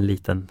vara en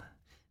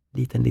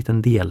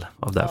liten del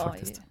av det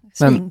faktiskt.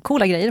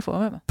 Coola grejer får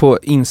man med. På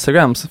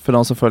Instagram, för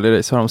de som följer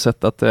dig, så har de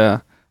sett att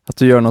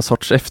du gör någon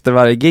sorts, efter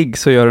varje gig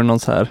så gör du någon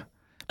så här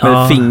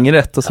med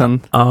fingret och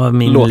sen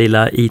min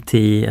lilla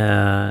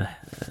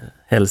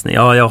hälsning.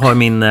 Ja, jag har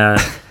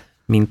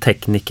min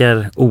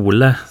tekniker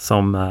Ole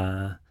som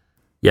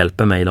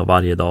hjälper mig då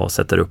varje dag och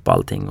sätter upp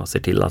allting och ser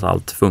till att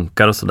allt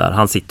funkar och sådär.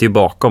 Han sitter ju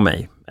bakom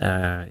mig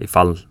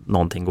ifall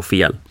någonting går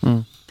fel.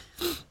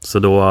 Så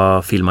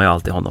då filmar jag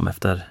alltid honom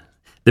efter.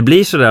 Det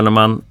blir så där när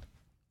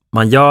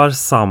man gör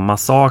samma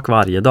sak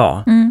varje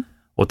dag.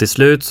 Och till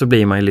slut så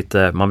blir man ju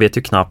lite, man vet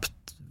ju knappt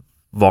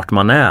vart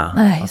man är.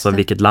 Nej, alltså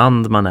vilket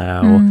land man är.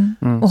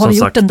 Och har vi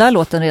gjort den där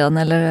låten redan?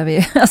 Eller är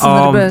vi, alltså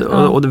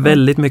och det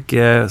väldigt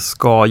mycket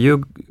ska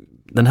ju,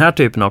 den här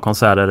typen av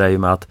konserter är ju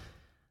med att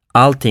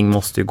allting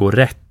måste ju gå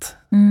rätt.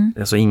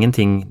 Alltså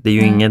ingenting, det är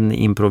ju ingen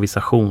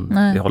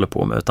improvisation vi håller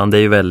på med, utan det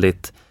är ju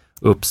väldigt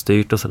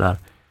uppstyrt och sådär.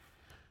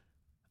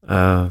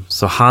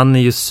 Så han är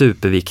ju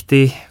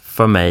superviktig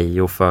för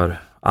mig och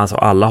för, alltså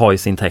alla har ju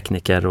sin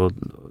tekniker, och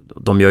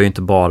de gör ju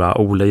inte bara,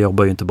 Ole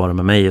jobbar ju inte bara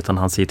med mig, utan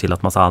han ser till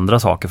att massa andra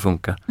saker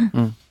funkar.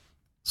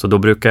 Så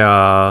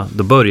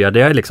då började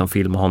jag liksom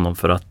filma honom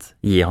för att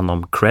ge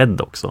honom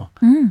cred också.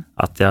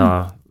 Att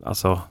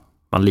alltså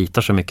man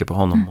litar så mycket på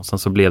honom, och sen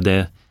så blev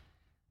det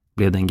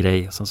en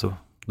grej, och sen så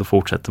då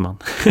fortsätter man.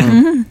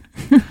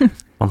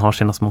 Man har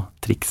sina små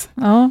tricks.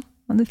 Ja,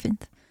 det är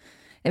fint.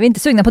 Är vi inte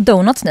sugna på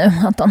donuts nu,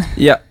 Anton?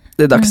 Ja,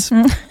 det är dags.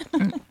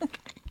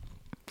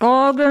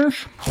 Dagens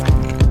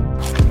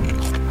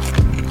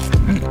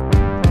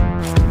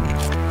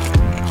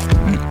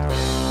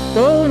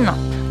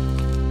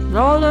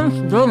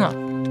donut.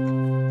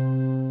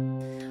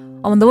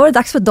 Ja, men då var det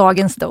dags för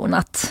dagens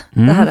donut.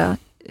 Det här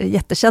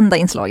jättekända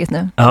inslaget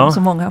nu,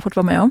 som många har fått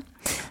vara med om.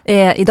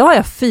 Idag har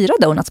jag 4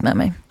 donuts med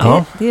mig.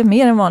 Det är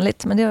mer än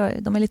vanligt, men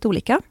de är lite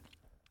olika.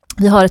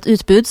 Vi har ett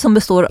utbud som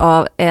består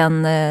av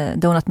en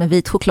donut med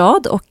vit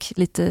choklad och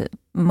lite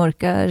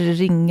mörka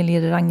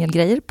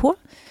rangelgrejer på.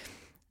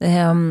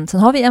 Sen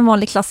har vi en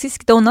vanlig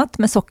klassisk donut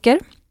med socker.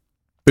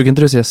 Brukar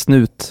inte du säga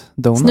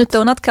snutdonut?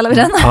 Snutdonut kallar vi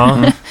den.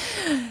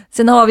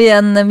 Sen har vi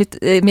en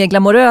mer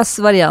glamorös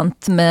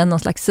variant med någon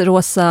slags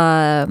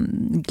rosa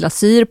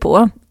glasyr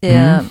på.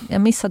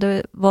 Jag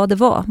missade vad det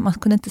var. Man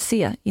kunde inte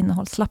se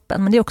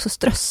innehållslappen, men det är också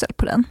strössel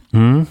på den.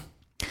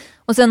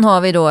 Och sen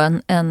har vi då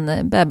en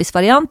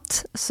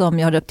bebisvariant som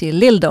jag har döpt till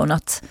Lil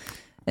Donut.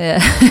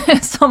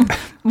 Som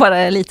bara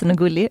är liten och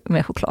gullig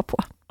med choklad på.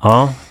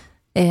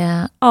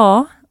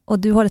 Och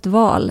du har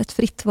ett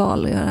fritt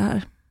val att göra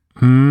här.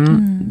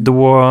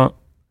 Då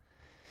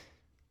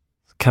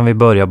kan vi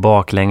börja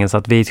baklänges, så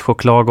att vit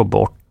choklad går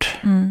bort.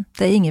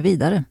 Det är inget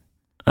vidare.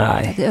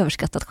 Nej. Det är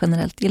överskattat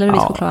generellt. Gillar du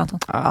vit choklad, Anton?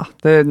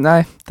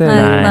 Nej,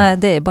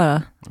 det är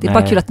bara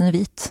kul att den är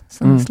vit.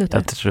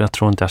 Jag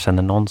tror inte jag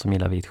känner någon som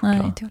gillar vit choklad.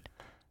 Nej, inte jag.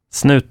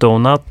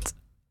 Snutdonut.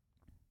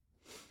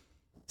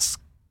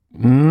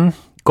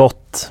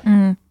 Gott.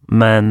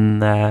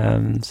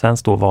 Men sen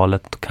står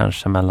valet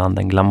kanske mellan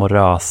den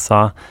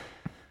glamorösa.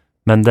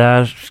 Men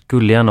där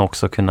skulle jag nog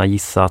också kunna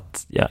gissa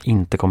att jag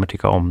inte kommer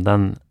tycka om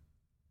den.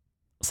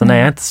 Sen är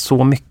jag inte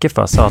så mycket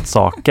för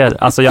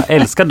sötsaker. Alltså jag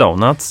älskar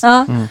donuts.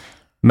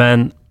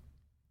 Men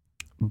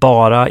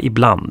bara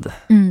ibland.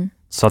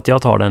 Så att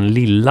jag tar den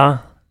lilla,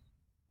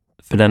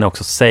 för den är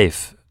också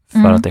safe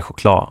för att det är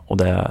choklad, och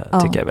det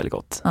tycker jag är väldigt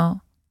gott.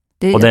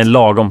 Och det är en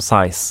lagom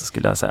size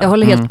skulle jag säga. Jag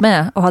håller helt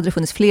med. Och hade det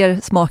funnits fler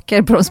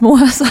smaker på de små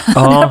så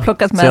hade jag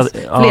plockat med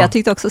fler. Jag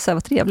tyckte också att det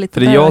var trevligt.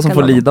 För det är jag som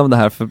får lida av det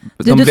här. För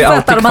de blir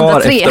alltid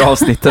kvar efter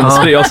avsnitten.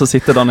 Så det är jag som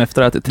sitter dagen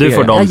efter att det är 3. Du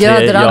får de 3.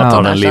 Jag göder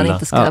Anton här så han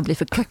inte ska bli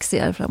för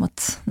kaxigare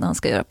framåt när han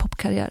ska göra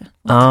popkarriär.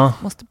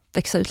 Måste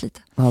växa ut lite.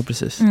 Ja,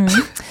 precis.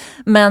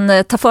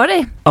 Men ta för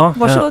dig.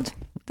 Varsågod.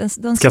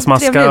 Den ska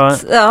smaska?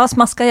 Ja,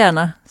 smaska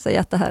gärna. Säg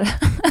att det här.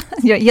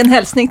 Ge en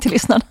hälsning till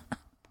lyssnarna.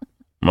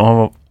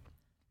 Ja,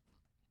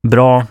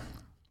 bra.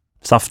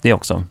 Saftig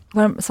också.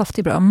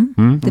 Saftig bra.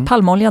 Det är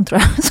palmoljan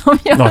tror jag som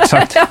gör. Ja,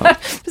 exakt.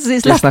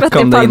 Precis, släppet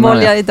är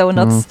palmolja i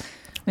donuts.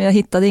 Men jag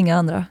hittade inga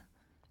andra.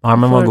 Ja,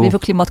 men vi får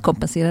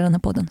klimatkompensera den här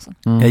podden. Så.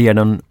 Jag ger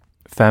den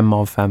 5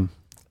 av 5.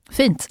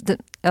 Fint.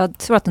 Jag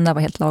tror att den där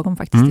var helt lagom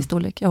faktiskt i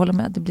storlek. Jag håller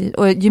med.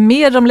 Och ju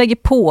mer de lägger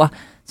på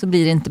så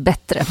blir det inte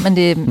bättre. Men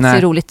det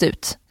ser roligt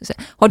ut.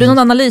 Har du någon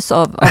analys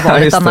av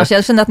valet annars?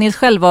 Jag kände att Niels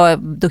själv var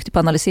duktig på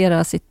att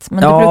analysera sitt.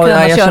 Men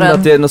jag känner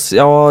att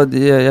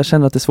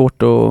det är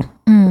svårt att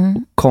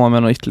komma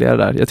med något ytterligare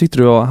där. Jag tyckte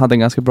du hade en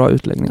ganska bra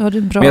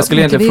utläggning. Men jag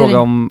skulle egentligen fråga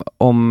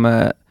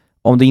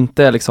om det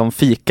inte är liksom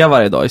fika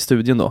varje dag i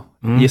studion då,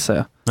 gissar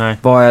jag. Nej.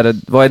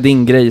 Vad är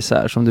din grej så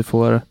här som du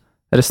får?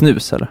 Är det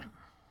snus eller?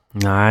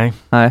 Nej.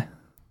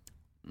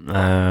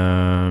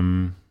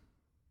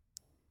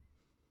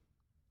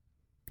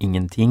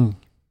 Ingenting.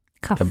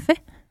 Kaffe?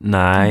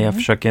 Jag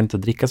försöker inte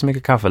dricka så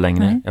mycket kaffe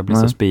längre. Nej. Jag blir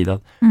så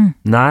speedad.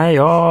 Nej,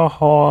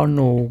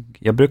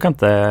 jag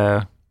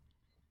brukar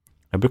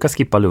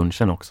skippa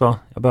lunchen också.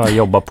 Jag börjar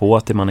jobba på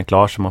till man är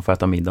klar så man får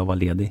äta middag och vara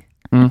ledig.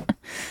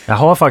 Jag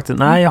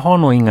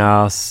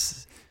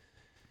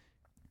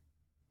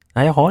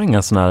har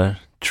inga såna här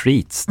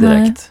treats direkt.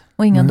 Nej.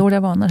 Och inga dåliga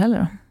vanor heller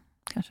då?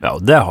 Kanske. Ja,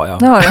 det har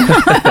jag.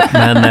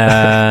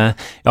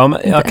 Men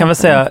jag kan väl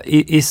säga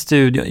i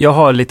studion, jag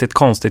har lite ett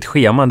konstigt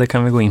schema, det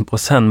kan vi gå in på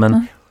sen,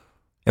 men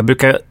jag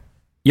brukar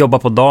jobba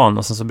på dagen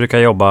och sen så brukar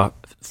jag jobba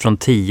från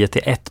 10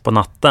 till 1 på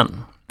natten.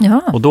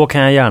 Ja. Och då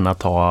kan jag gärna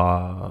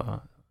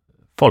ta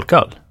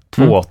folköl,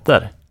 2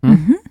 åter.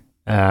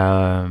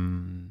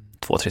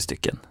 2-3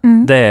 stycken.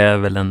 Det är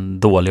väl en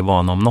dålig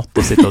vana om något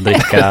att sitta och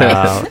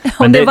dricka.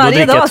 Men då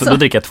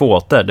dricker jag 2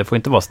 åter. Det får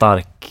inte vara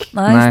stark.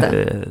 Nej.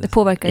 Det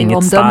påverkar ju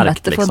omdömet.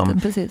 Starkt,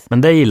 liksom.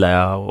 Men det gillar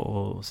jag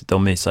att sitta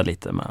och mysa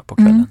lite med på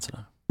kvällen.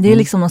 Sådär. Det är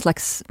liksom någon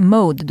slags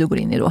mode du går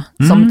in i då.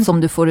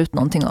 Som du får ut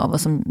någonting av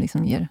och som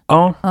liksom ger.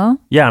 Ja.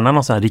 Gärna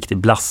någon sån här riktigt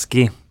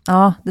blaskig.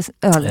 Ja,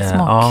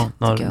 ölsmak.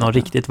 Någon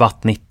riktigt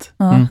vattnigt.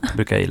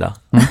 Brukar jag gilla.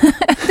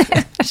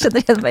 Jag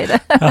känner igen mig det.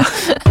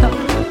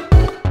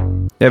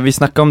 Ja, vi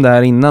snackade om det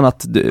här innan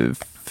att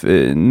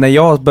när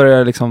jag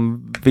började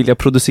liksom vilja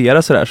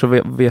producera sådär så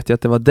vet jag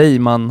att det var dig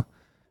man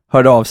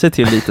hörde av sig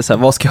till lite såhär,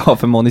 vad ska jag ha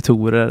för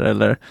monitorer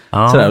eller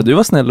sådär, och du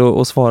var snäll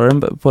och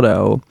svarade på det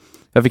och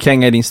jag fick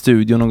hänga i din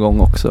studio någon gång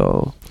också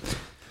och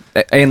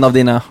en av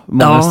dina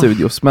många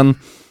studios, men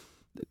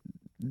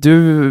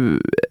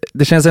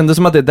det känns ändå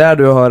som att det är där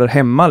du hör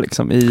hemma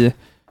liksom i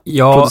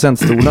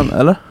producentstolen,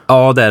 eller?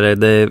 Ja, det är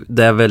det.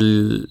 Det är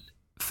väl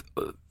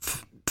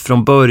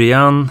från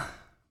början.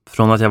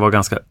 Från att jag var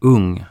ganska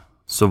ung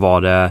så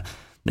var det,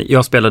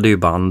 jag spelade ju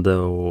band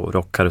och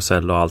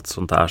rockkarusell och allt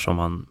sånt där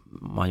som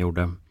man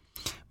gjorde.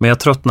 Men jag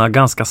tröttnade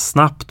ganska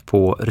snabbt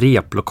på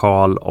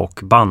replokal och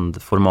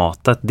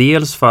bandformatet.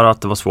 Dels för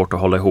att det var svårt att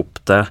hålla ihop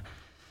det.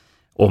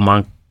 Och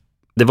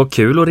det var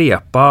kul att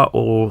repa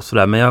och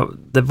sådär, men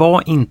det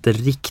var inte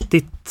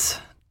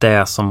riktigt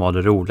det som var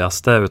det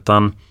roligaste.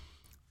 Utan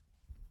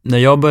när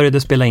jag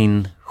började spela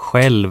in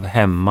själv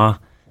hemma,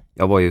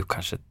 jag var ju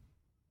kanske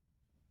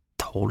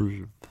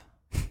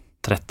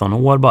 13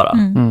 år bara.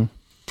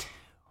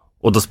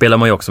 Och då spelar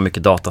man ju också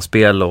mycket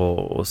dataspel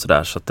och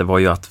sådär, så att det var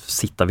ju att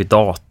sitta vid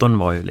datorn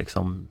var ju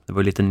liksom, det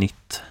var lite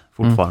nytt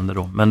fortfarande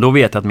då. Men då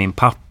vet jag att min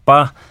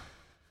pappa,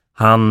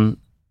 han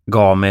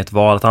gav mig ett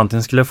val att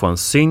antingen skulle jag få en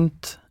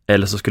synt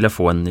eller så skulle jag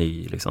få en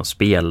ny liksom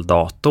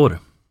speldator.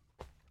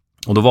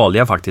 Och då valde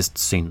jag faktiskt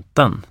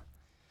synten.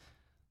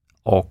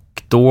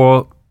 Och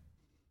då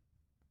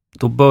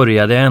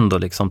började jag ändå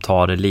liksom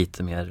ta det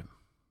lite mer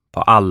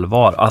på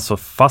allvar, alltså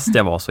fast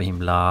jag var så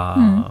himla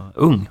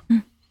ung.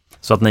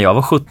 Så att när jag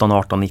var 17,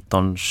 18,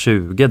 19,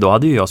 20 då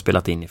hade ju jag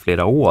spelat in i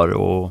flera år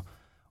och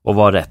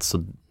var rätt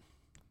så,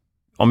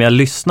 om jag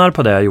lyssnar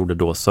på det jag gjorde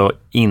då så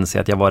inser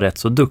jag att jag var rätt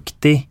så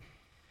duktig.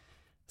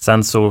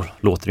 Sen så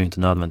låter det ju inte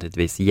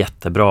nödvändigtvis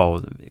jättebra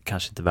och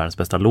kanske inte världens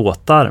bästa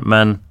låtar,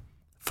 men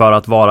för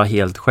att vara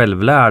helt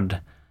självlärd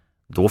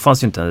då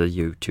fanns ju inte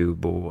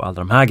YouTube och alla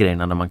de här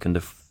grejerna där man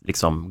kunde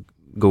liksom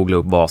googla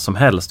upp vad som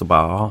helst och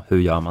bara, hur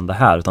gör man det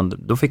här? Utan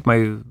då fick man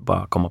ju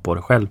bara komma på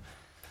det själv.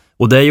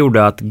 Och det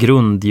gjorde att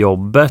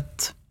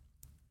grundjobbet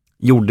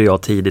gjorde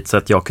jag tidigt så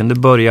att jag kunde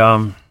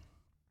börja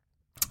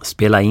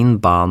spela in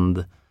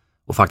band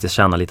och faktiskt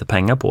tjäna lite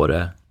pengar på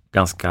det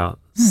ganska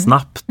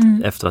snabbt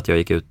efter att jag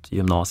gick ut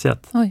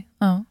gymnasiet. Oj,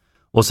 ja.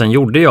 Och sen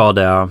gjorde jag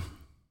det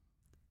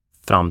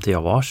fram till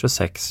jag var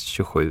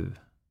 26-27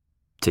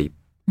 typ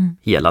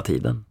hela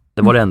tiden.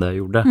 Det var det enda jag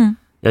gjorde.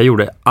 Jag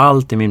gjorde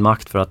allt i min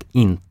makt för att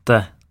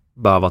inte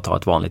behöva ta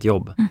ett vanligt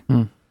jobb.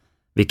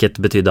 Vilket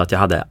betydde att jag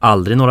hade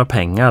aldrig några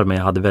pengar, men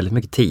jag hade väldigt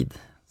mycket tid.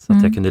 Så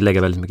att jag kunde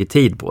lägga väldigt mycket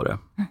tid på det.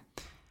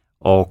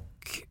 Och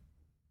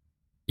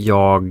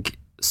jag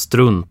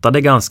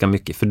struntade ganska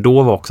mycket, för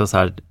då var också så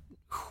här,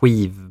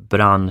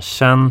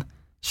 skivbranschen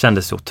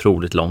kändes så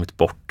otroligt långt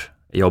bort.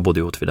 Jag bodde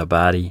i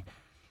Åtvidaberg.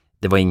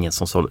 Det var ingen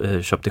som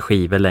köpte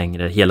skivor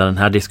längre. Hela den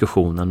här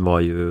diskussionen var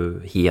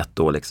ju het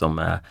då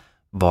liksom.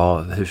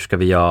 Hur ska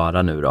vi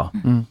göra nu då?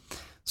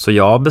 Så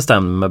jag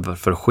bestämde mig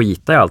för att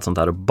skita i allt sånt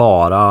där och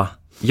bara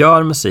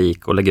gör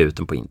musik och lägga ut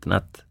den på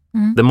internet.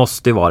 Det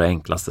måste ju vara det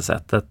enklaste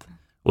sättet.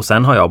 Och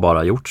sen har jag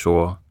bara gjort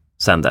så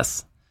sen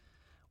dess.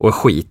 Och jag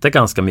skiter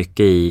ganska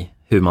mycket i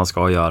hur man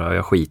ska göra.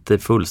 Jag skiter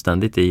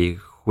fullständigt i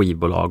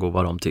skivbolag och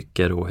vad de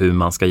tycker och hur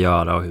man ska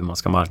göra och hur man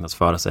ska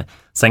marknadsföra sig.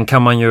 Sen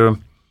kan man ju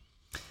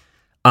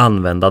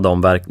använda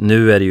de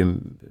nu är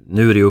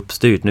det ju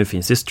uppstyrt, nu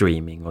finns det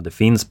streaming och det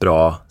finns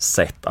bra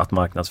sätt att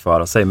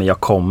marknadsföra sig, men jag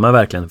kommer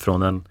verkligen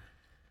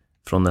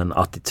från en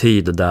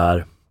attityd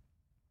där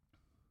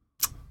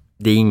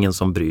det är ingen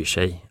som bryr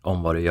sig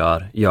om vad du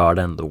gör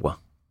det ändå.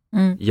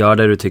 Gör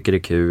det du tycker är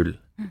kul,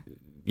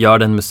 gör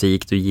den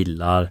musik du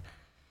gillar.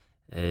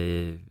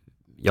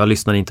 Jag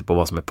lyssnar inte på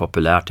vad som är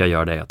populärt, jag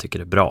gör det jag tycker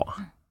är bra.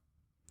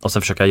 Och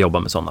sen försöker jag jobba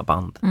med sådana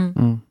band.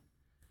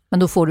 Men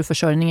då får du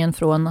försörjningen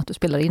från att du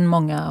spelar in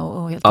många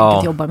och helt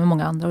enkelt jobbar med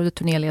många andra och du är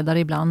turnéledare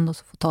ibland och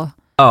så får ta...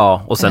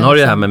 Ja, och sen har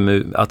det här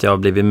med att jag har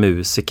blivit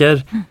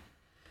musiker.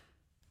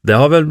 Det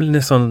har väl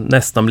liksom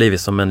nästan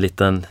blivit som en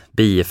liten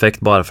bieffekt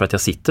bara för att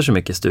jag sitter så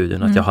mycket i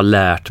studion. Att jag har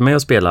lärt mig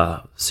att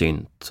spela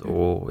synt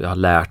och jag har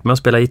lärt mig att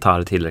spela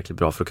gitarr tillräckligt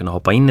bra för att kunna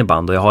hoppa in i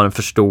band. Och jag har en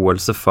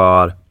förståelse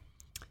för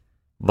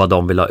vad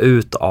de vill ha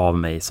ut av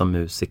mig som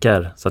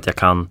musiker. Så att jag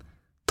kan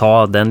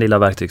ta den lilla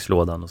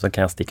verktygslådan och så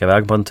kan jag sticka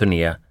iväg på en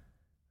turné,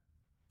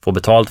 få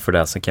betalt för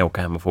det, sen kan jag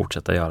åka hem och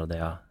fortsätta göra det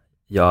jag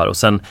gör. Och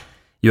sen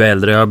ju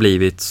äldre jag har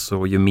blivit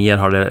så ju mer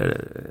har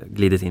det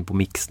glidit in på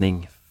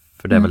mixning.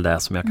 För det är väl det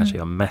som jag kanske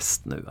gör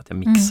mest nu, att jag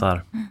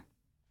mixar.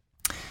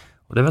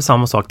 Och det är väl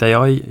samma sak där.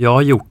 Jag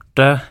har gjort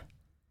det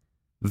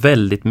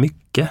väldigt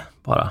mycket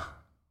bara.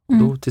 Och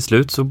då till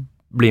slut så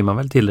blir man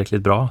väl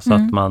tillräckligt bra så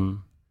att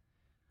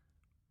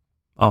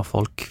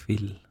folk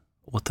vill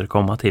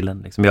återkomma till en.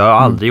 Liksom. Jag har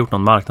aldrig gjort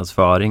någon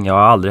marknadsföring. Jag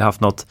har aldrig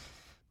haft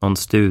någon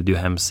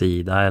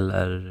studiohemsida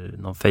eller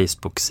någon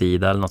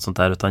Facebook-sida eller något sånt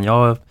där.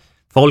 Utan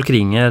folk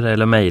ringer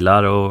eller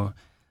mejlar och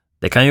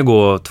det kan ju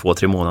gå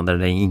 2-3 månader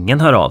där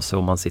ingen hör av sig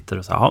och man sitter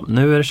och säger,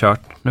 nu är det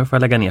kört, nu får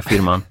jag lägga ner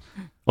firman.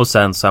 Och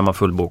sen så är man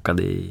fullbokad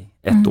i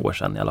 1 år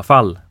sedan i alla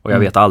fall. Och jag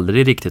vet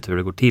aldrig riktigt hur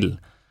det går till.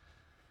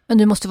 Men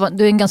du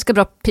är en ganska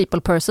bra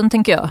people person,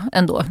 tänker jag,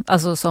 ändå.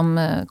 Alltså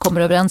som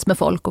kommer överens med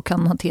folk och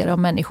kan hantera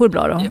människor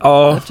bra då.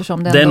 Ja,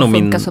 eftersom det är nog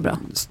min så bra.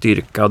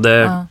 styrka.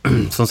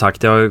 Som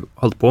sagt, jag har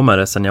hållit på med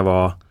det sedan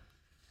jag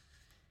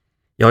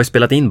har ju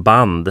spelat in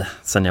band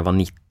sedan jag var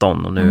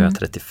 19 och nu är jag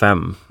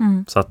 35.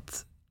 Så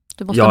att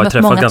jag har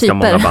träffat ganska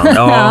många band.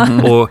 Ja,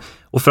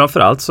 och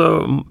framförallt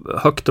så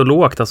högt och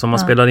lågt. Alltså man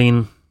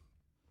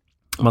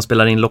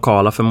spelar in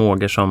lokala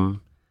förmågor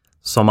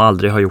som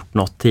aldrig har gjort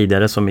något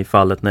tidigare, som i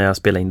fallet när jag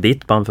spelade in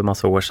ditt band för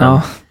massa år sedan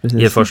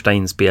i första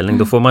inspelning.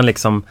 Då får man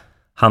liksom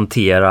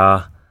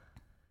hantera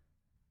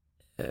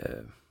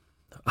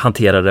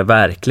det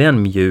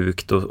verkligen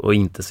mjukt och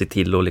inte se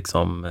till att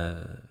liksom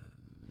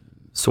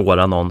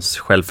såra någons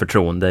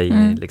självförtroende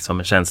i liksom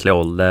en känslig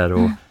ålder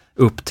och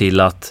upp till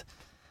att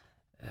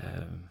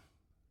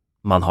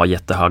man har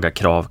jättehöga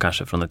krav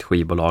kanske från ett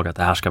skivbolag att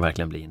det här ska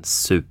verkligen bli en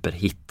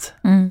superhit.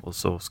 Och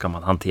så ska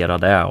man hantera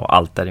det och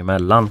allt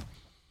däremellan.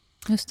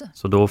 Just det.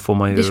 Så då får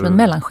man ju... Det är som en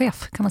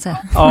mellanchef, kan man säga.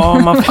 Ja,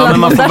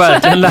 man får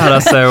verkligen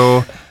lära sig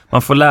och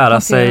man får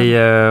lära sig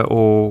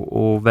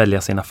och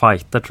välja sina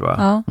fighter, tror jag.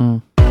 Ja.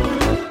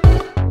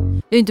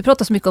 Jag har inte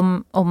pratat så mycket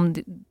om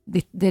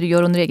det du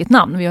gör under eget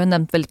namn. Vi har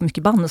nämnt väldigt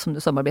mycket band som du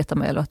samarbetar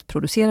med eller att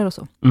producera och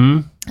så.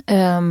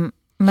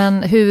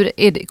 Men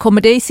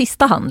kommer det i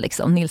sista hand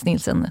liksom,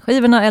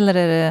 Nielsen-skivorna, eller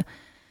är det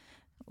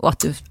och att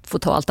du får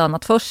ta allt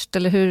annat först,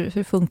 eller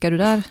hur funkar du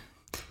där?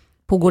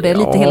 Pågår det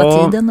lite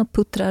hela tiden och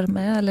puttrar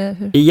med, eller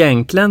hur?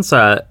 Egentligen så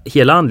är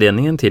hela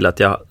anledningen till att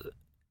jag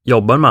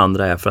jobbar med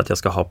andra är för att jag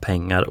ska ha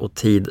pengar och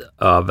tid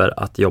över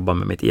att jobba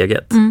med mitt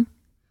eget.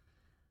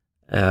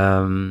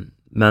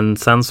 Men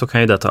sen så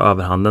kan ju det ta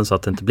överhanden så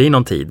att det inte blir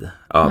någon tid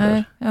över.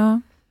 Nej,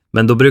 ja.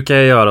 Men då brukar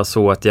jag göra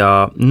så att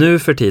nu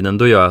för tiden,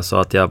 då gör jag så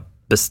att jag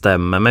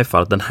bestämmer mig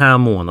för att den här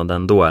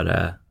månaden då är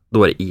det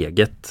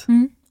eget.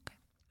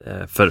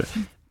 För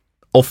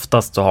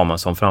oftast så har man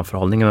som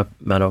framförhållning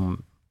med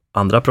de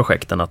andra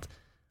projekten att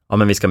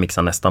men vi ska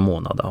mixa nästa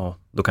månad och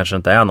då kanske det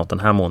inte är något den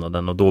här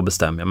månaden och då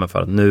bestämmer jag mig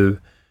för att nu,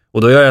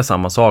 och då gör jag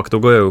samma sak, då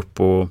går jag upp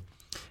och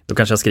då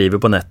kanske jag skriver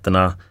på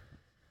nätterna,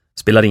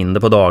 spelar in det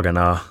på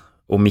dagarna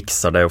och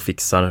mixar det och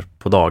fixar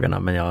på dagarna,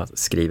 men jag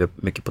skriver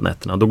mycket på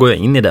nätterna. Då går jag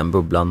in i den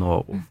bubblan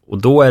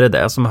och då är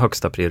det som är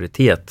högsta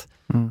prioritet.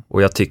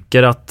 Och jag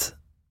tycker att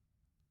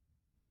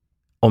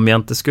om jag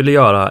inte skulle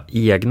göra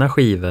egna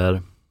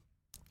skivor,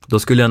 då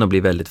skulle jag nog bli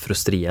väldigt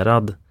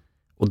frustrerad.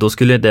 Och då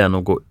skulle det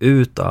nog gå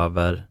ut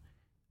över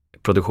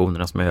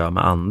produktionerna som jag gör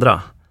med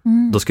andra.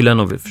 Då skulle jag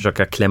nog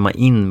försöka klämma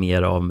in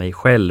mer av mig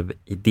själv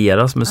i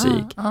deras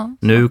musik.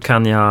 Nu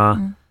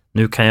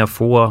kan jag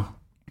få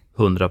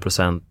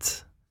 100%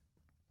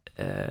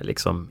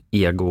 liksom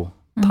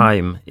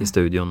ego-time i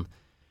studion.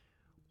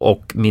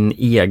 Och min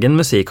egen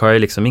musik har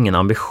jag liksom ingen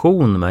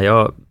ambition med.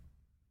 Jag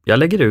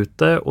lägger ut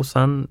det och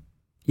sen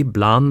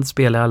ibland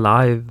spelar jag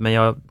live, men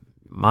jag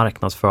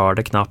marknadsför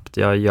det knappt.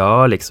 Jag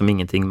gör liksom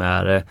ingenting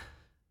med det.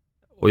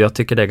 Och jag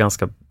tycker det är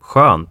ganska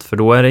skönt, för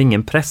då är det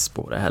ingen press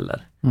på det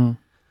heller.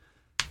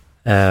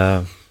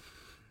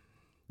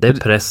 Det är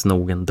press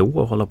nog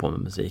ändå att hålla på med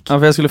musik. Ja,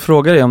 för jag skulle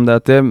fråga dig om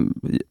det.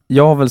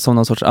 Jag har väl som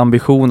någon sorts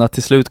ambition att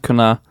till slut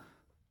kunna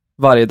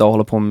varje dag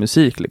hålla på med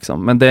musik.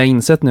 Liksom. Men det jag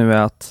insett nu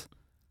är att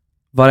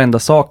varenda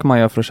sak man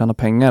gör för att tjäna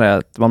pengar är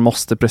att man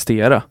måste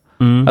prestera.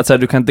 Att så här,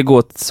 du kan inte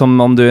gå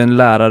som om du är en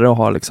lärare och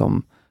har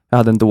liksom, jag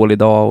hade en dålig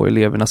dag och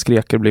eleverna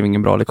skrek, det blev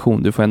ingen bra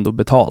lektion. Du får ändå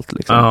betalt.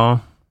 Liksom. Ja.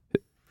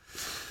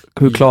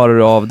 Hur klarar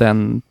du av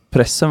den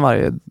pressen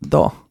varje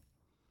dag?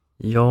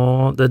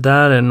 Ja, det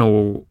där är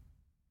nog...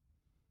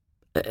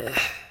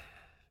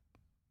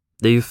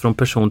 Det är ju från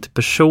person till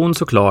person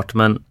såklart,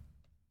 men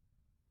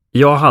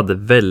jag hade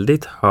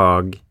väldigt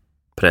hög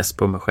press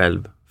på mig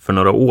själv för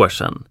några år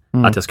sedan.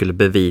 Att jag skulle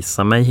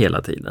bevisa mig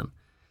hela tiden.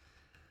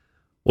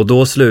 Och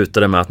då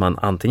slutar det med att man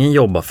antingen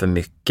jobbar för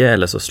mycket,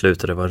 eller så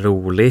slutar det vara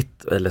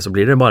roligt, eller så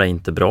blir det bara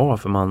inte bra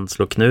för man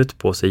slår knut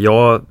på sig.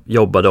 Jag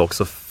jobbade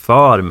också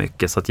för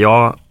mycket, så att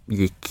jag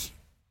gick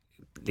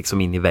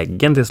liksom in i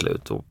väggen till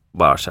slut och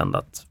bara kände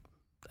att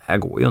det här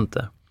går ju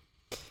inte.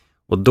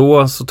 Och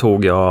då så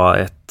tog jag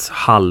ett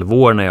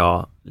halvår när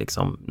jag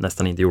liksom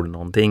nästan inte gjorde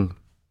någonting.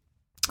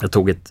 Jag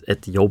tog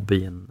ett jobb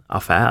i en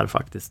affär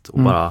faktiskt och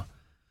bara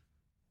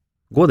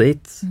gå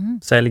dit,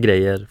 sälj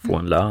grejer, få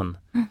en lön.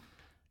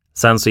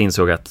 Sen så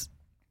insåg jag att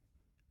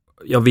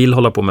jag vill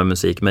hålla på med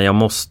musik, men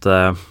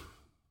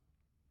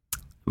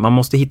man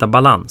måste hitta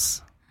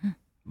balans.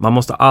 Man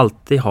måste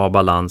alltid ha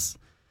balans.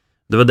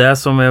 Det var det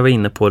som jag var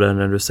inne på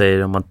när du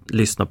säger om att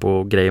lyssna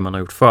på grejer man har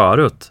gjort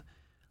förut.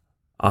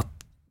 Att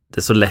det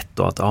är så lätt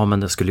då att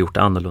men jag skulle gjort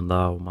det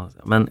annorlunda.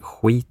 Men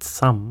skit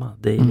samma.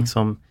 Det är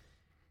liksom,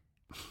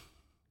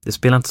 det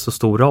spelar inte så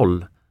stor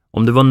roll.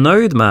 Om du var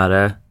nöjd med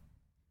det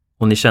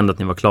och ni kände att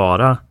ni var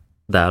klara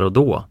där och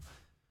då,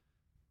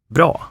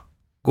 bra,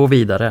 gå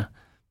vidare.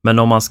 Men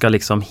om man ska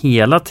liksom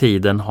hela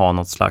tiden ha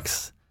något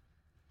slags,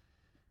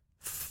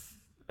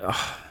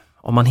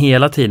 om man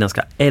hela tiden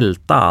ska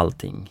älta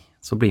allting,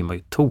 så blir man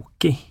ju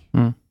tokig.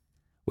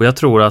 Och jag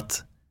tror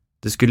att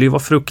det skulle ju vara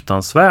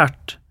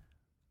fruktansvärt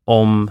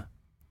om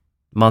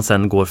man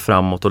sen går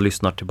framåt och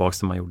lyssnar tillbaka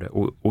till man gjorde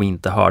och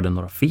inte hörde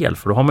några fel,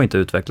 för då har man ju inte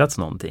utvecklats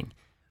någonting.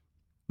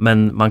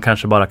 Men man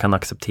kanske bara kan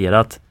acceptera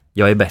att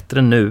jag är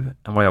bättre nu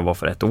än vad jag var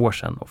för 1 år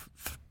sedan, och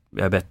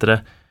jag är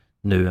bättre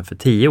nu än för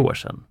 10 år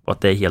sedan, och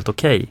att det är helt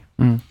okej.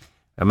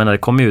 Jag menar, det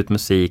kommer ju ut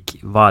musik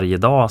varje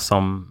dag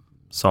som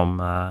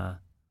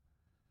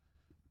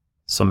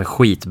är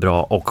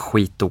skitbra och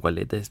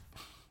skitdålig.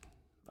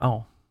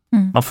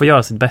 Man får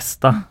göra sitt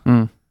bästa.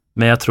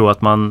 Men jag tror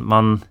att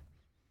man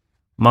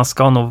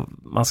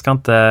ska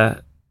inte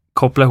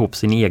koppla ihop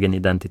sin egen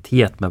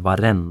identitet med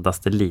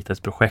varendaste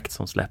litet projekt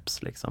som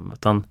släpps liksom.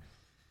 Utan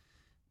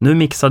nu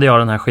mixade jag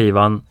den här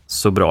skivan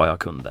så bra jag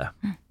kunde.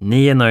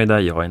 Ni är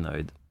nöjda, jag är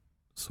nöjd.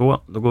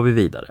 Så, då går vi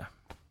vidare.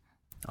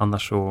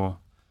 Annars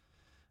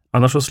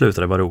så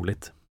slutar det vara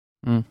roligt.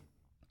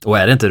 Och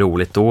är det inte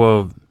roligt,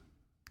 då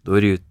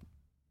är det ju,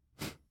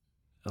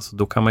 alltså,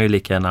 då kan man ju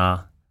lika gärna,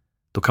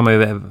 då kan man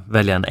ju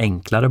välja en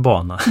enklare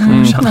bana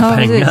och tjäna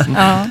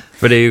pengar.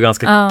 För det är ju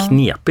ganska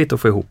knepigt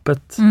att få ihop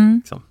ett.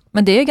 Liksom.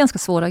 Men det är ganska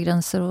svåra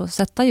gränser att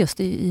sätta just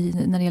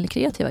när det gäller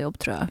kreativa jobb,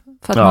 tror jag.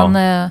 För att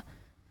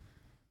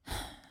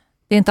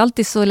det är inte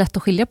alltid så lätt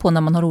att skilja på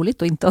när man har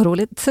roligt och inte har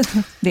roligt.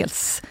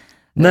 Dels.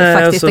 Nej,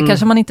 faktiskt, det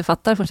kanske man inte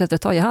fattar från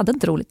ett tag. Jag hade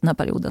inte roligt den här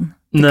perioden.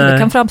 Det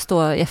kan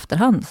framstå i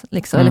efterhand.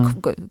 Liksom, eller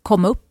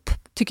komma upp,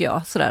 tycker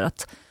jag. Sådär,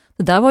 att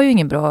det där var ju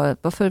ingen bra.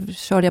 Varför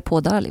körde jag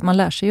på där? Man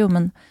lär sig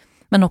ju.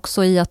 Men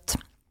också i att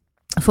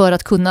för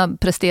att kunna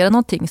prestera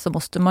någonting så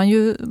måste man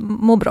ju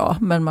må bra.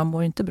 Men man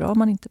mår inte bra om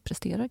man inte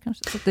presterar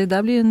kanske. Så det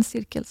där blir en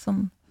cirkel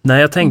som...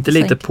 Nej, jag tänkte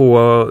lite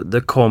på...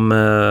 Det kom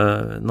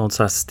någon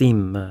sån här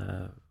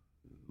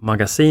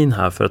STIM-magasin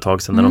här för ett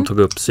tag sedan. När de tog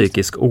upp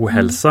psykisk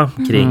ohälsa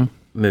kring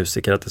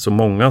musiker. Att det är så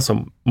många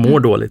som mår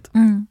dåligt.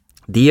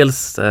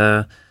 Dels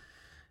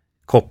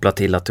kopplat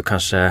till att du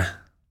kanske...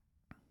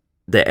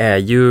 Det är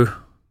ju...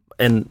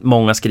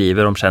 många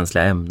skriver om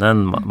känsliga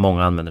ämnen,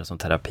 många använder det som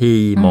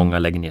terapi, många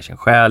lägger ner sin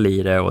själ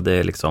i det, och det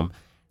är liksom,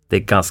 det är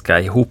ganska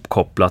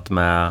ihopkopplat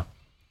med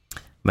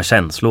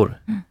känslor.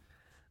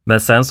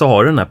 Men sen så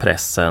har du den här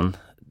pressen,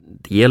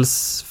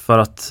 dels för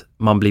att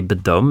man blir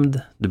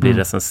bedömd, du blir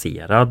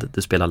recenserad,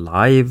 du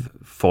spelar live,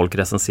 folk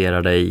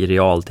recenserar dig i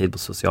realtid på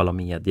sociala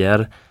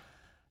medier.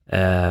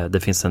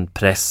 Det finns en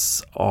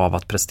press av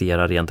att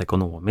prestera rent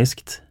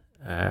ekonomiskt.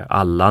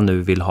 Alla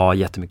nu vill ha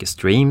jättemycket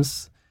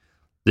streams.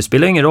 Det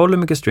spelar ingen roll hur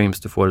mycket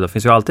streams du får. Det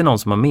finns ju alltid någon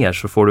som har mer.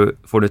 Så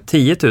får du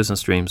 10 000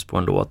 streams på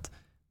en låt,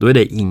 då är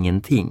det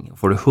ingenting.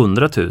 Får du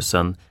 100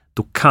 000,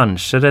 då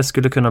kanske det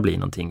skulle kunna bli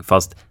någonting.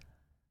 Fast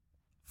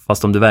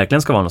om det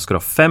verkligen ska vara något, ska du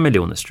ha 5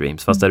 miljoner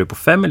streams. Fast är du på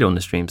 5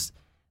 miljoner streams,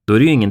 då är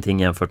det ju ingenting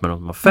jämfört med de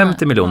som har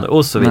 50 miljoner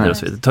och så vidare. Och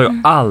så vidare. Det tar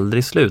ju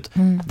aldrig slut.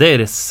 Det är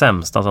det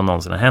sämsta som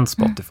någonsin har hänt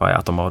Spotify,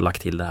 att de har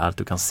lagt till det här, att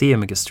du kan se hur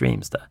mycket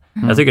streams det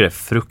är. Jag tycker det är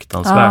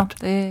fruktansvärt.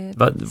 Ja, det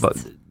är...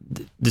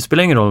 Det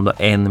spelar ingen roll om du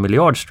har 1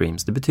 miljard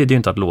streams. Det betyder ju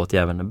inte att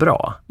låtjäveln är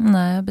bra.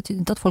 Nej, det betyder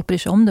inte att folk bryr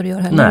sig om det du gör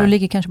heller. Nej. Du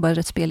ligger kanske bara i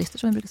rätt spellistor,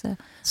 som jag brukar säga.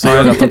 Så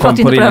är det att de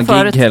kommer på dina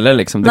gig heller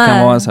liksom. Det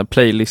kan vara en sån här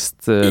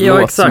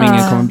playlist-låt som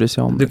ingen kommer bry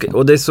sig om.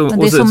 Och det är så, men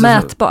det är så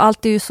mätbart.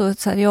 Allt är ju så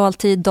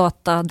realtid,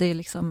 data, det är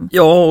liksom...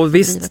 Ja, och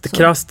visst,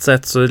 krasst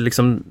sett så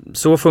liksom,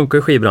 så funkar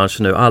ju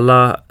skivbranschen nu.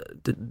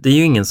 Det är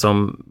ju ingen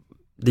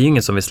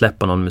som vill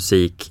släppa någon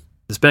musik.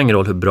 Det spelar ingen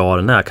roll hur bra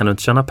den är. Kan du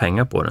inte tjäna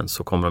pengar på den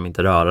så kommer de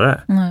inte röra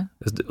det. Nej.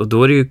 Och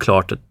då är det ju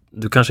klart att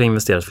du kanske har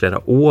investerat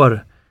flera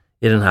år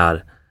i den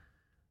här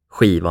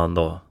skivan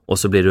då. Och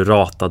så blir du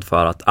ratad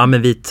för att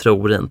men vi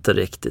tror inte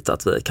riktigt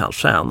att vi kan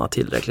tjäna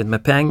tillräckligt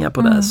med pengar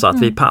på det så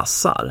att vi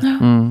passar.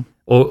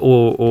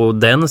 Och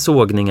den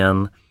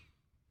sågningen,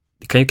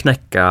 det kan ju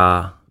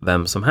knäcka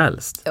vem som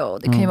helst. Ja,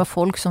 det kan ju vara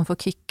folk som får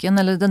kicken,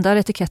 eller den där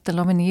etiketten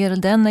la vi ner,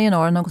 eller den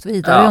A&R:n har gått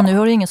vidare och nu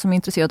har det ingen som är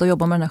intresserad av att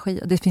jobba med den här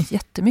skivan. Det finns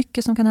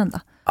jättemycket som kan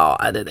hända.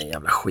 Ja, det är en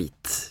jävla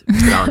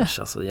skitbransch.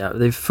 Alltså,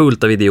 det är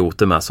fullt av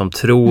idioter med som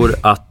tror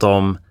att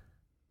de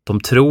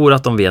tror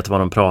att de vet vad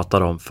de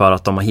pratar om för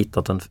att de har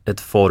hittat ett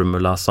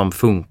formula som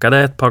funkade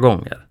ett par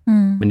gånger.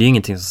 Men det är ju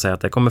ingenting som säger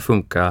att det kommer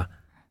funka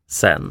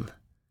sen.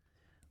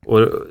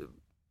 Och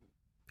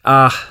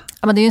Ja,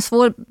 men det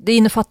är ju det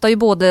innefattar ju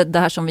både det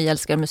här som vi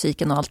älskar,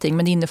 musiken och allting,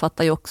 men det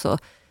innefattar ju också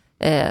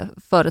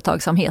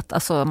företagsamhet,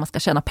 alltså man ska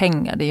tjäna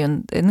pengar. Det är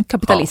ju en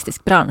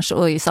kapitalistisk bransch,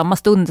 och i samma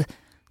stund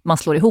man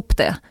slår ihop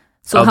det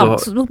så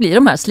då blir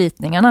de här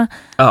slitningarna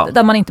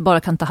där man inte bara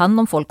kan ta hand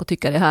om folk och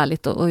tycka det är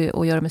härligt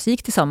och göra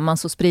musik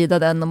tillsammans och sprida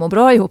den och må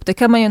bra ihop. Det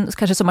kan man ju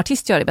kanske som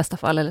artist göra i bästa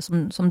fall,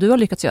 eller som du har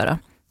lyckats göra.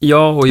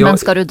 Men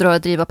ska du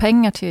driva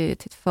pengar till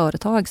ett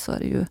företag så är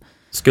det ju...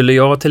 Skulle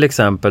jag till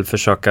exempel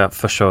försöka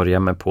försörja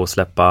mig på att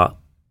släppa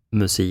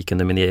musik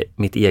under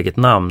mitt eget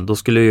namn, då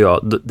skulle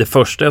det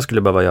första jag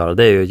skulle behöva göra,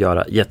 det är ju att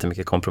göra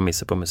jättemycket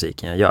kompromisser på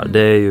musiken jag gör. Det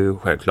är ju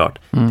självklart.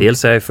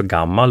 Dels är jag för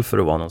gammal för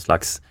att vara någon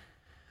slags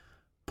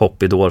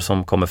popidol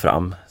som kommer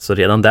fram. Så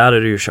redan där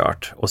är det ju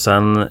kört. Och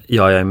sen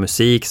gör jag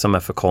musik som är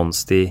för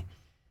konstig.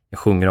 Jag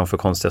sjunger om för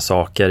konstiga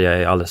saker. Jag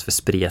är alldeles för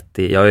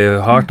spretig. Jag har ju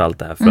hört allt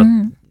det här för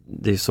att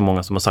det är så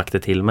många som har sagt det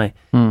till mig.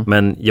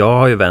 Men jag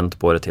har ju vänt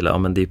på det till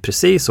men det är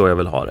precis så jag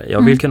vill ha det.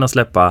 Jag vill kunna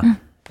släppa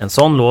en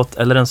sån låt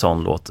eller en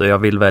sån låt. Jag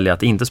vill välja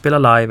att inte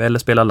spela live eller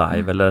spela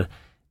live. Eller,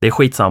 det är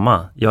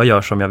skitsamma. Jag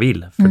gör som jag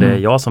vill. För det är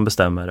jag som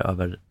bestämmer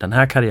över den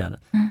här karriären.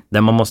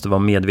 Det man måste vara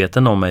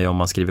medveten om är om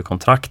man skriver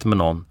kontrakt med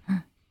någon.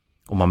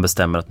 Och man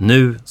bestämmer att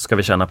nu ska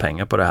vi tjäna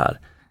pengar på det här.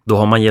 Då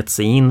har man gett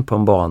sig in på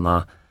en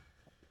bana.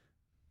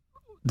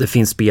 Det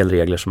finns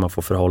spelregler som man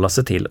får förhålla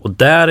sig till. Och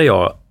där är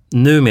jag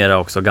numera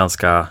också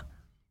ganska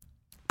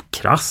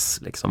krass.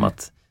 Liksom,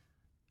 att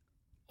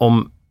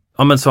om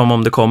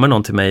det kommer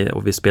någon till mig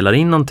och vi spelar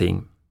in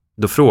någonting,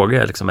 då frågar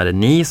jag liksom, är det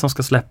ni som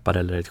ska släppa det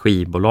eller ett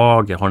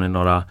skivbolag?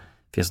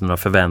 Finns det några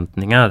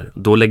förväntningar?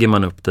 Då lägger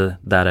man upp det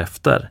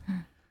därefter.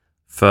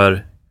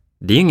 För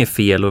det är ju inget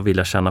fel att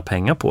vilja tjäna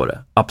pengar på det.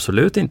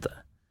 Absolut inte.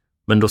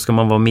 Men då ska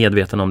man vara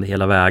medveten om det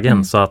hela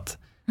vägen så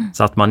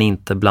att man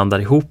inte blandar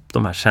ihop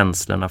de här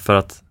känslorna, för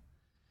att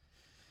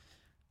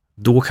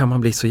då kan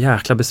man bli så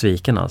jäkla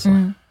besviken alltså.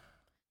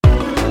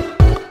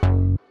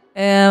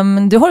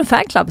 Du har en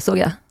fanclub, såg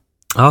jag.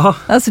 Ja.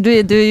 Alltså du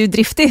är ju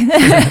driftig.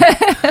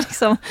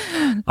 liksom.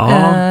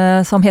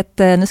 Som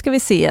heter, nu ska vi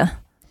se.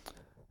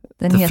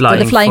 Den heter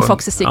The Flying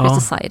Foxes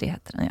Secret Society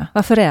heter den, ja.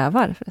 Varför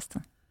rävar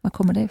förresten? Var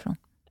kommer det ifrån?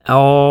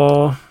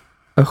 Ja,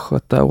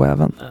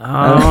 Östgötaräven.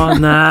 Ja,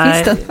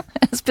 nej. Finns det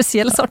en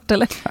speciell sort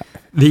eller?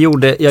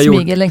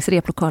 Smyger längs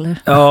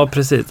replokaler. Ja,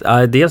 precis.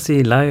 Dels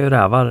gillar jag ju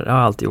rävar. Jag har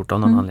alltid gjort av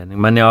någon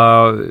anledning. Men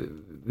jag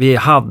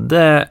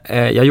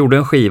gjorde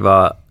en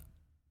skiva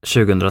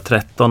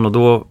 2013 och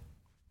då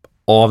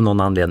av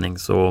någon anledning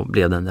så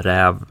blev det en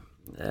räv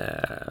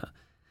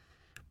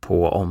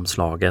på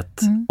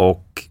omslaget.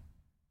 Och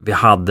vi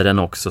hade den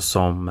också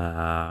som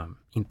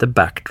inte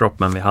backdrop,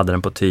 men vi hade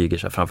den på tyger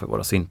så framför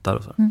våra syntar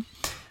och så.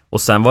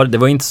 Och sen det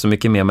var inte så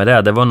mycket mer med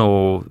det. Det var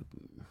nog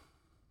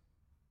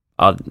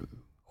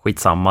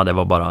skitsamma. Det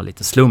var bara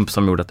lite slump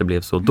som gjorde att det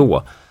blev så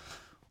då.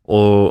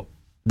 Och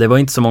det var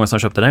inte så många som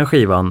köpte den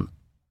skivan.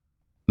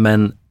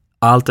 Men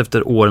allt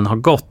efter åren har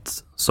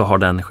gått så har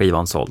den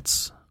skivan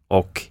sålts.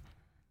 Och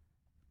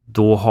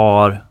då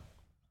har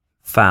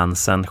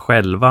fansen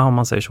själva, om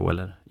man säger så,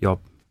 eller jag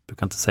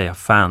brukar inte säga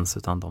fans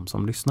utan de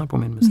som lyssnar på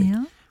min musik,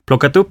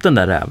 plockat upp den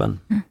där räven.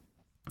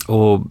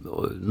 Och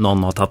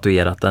någon har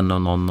tatuerat den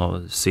och någon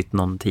har sytt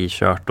någon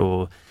t-shirt,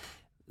 och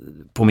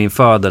på min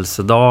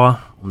födelsedag,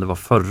 om det var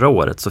förra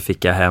året, så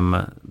fick jag hem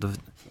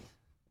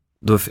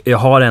jag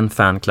har en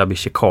fanclub i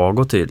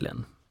Chicago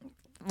tydligen.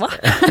 Va?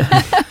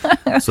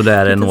 Så det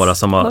är några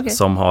som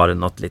har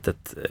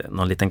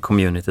någon liten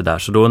community där.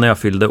 Så då när jag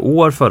fyllde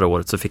år förra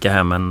året så fick jag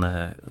hem en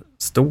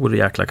stor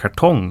jäkla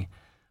kartong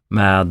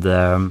med,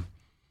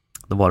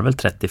 då var det väl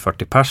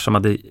 30-40 pers som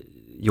hade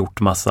gjort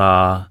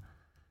massa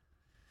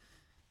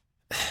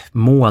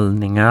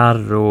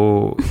målningar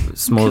och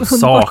små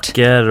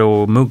saker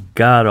och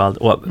muggar och allt.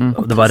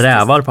 Och det var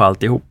rävar på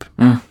alltihop.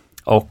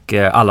 Och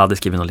alla hade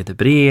skrivit något litet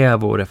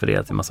brev och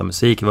refererat till massa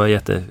musik. Det var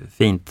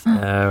jättefint.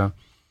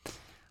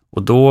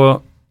 Och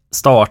då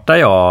startade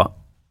jag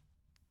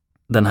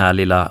den här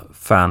lilla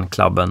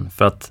fanklubben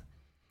för att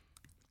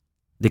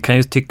det kan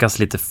ju tyckas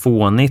lite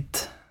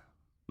fånigt,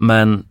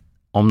 men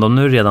om de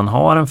nu redan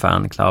har en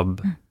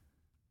fanklubb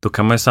då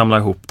kan man ju samla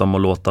ihop dem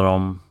och låta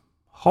dem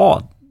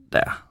ha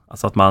det.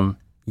 Alltså att man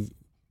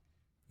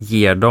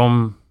ger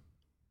dem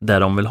det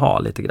de vill ha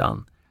lite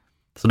grann.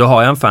 Så då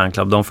har jag en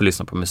fanklubb, de får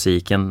lyssna på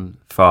musiken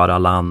för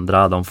alla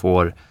andra, de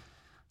får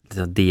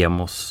lite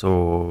demos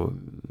och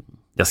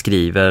jag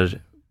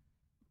skriver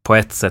på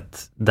ett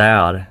sätt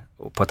där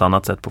och på ett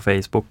annat sätt på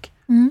Facebook.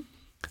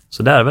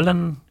 Så det är väl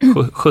en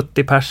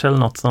 70 pers eller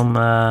något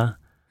som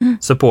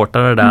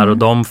supportar det där och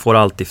de får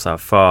alltid så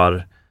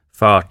här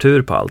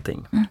förtur på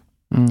allting.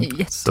 Det är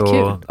jättekul.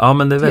 Så, ja,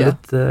 men det är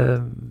väldigt...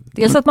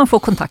 Dels att man får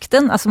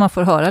kontakten, alltså man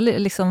får höra,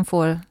 liksom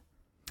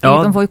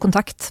de får ju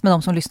kontakt med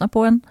de som lyssnar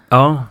på en.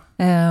 Ja.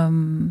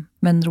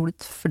 Men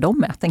roligt för dem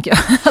med, tänker jag.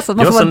 Alltså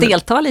man får bara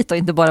delta lite och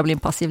inte bara bli en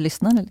passiv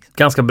lyssnare. Liksom.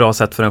 Ganska bra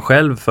sätt för en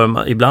själv,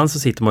 för ibland så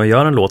sitter man och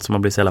gör en låt som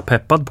man blir så jävla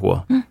peppad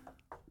på.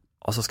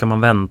 Och så ska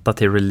man vänta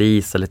till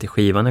release eller till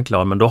skivan är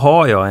klar. Men då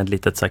har jag ett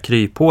litet så här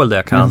kryphål där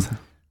jag kan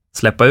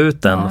släppa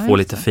ut den och få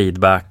lite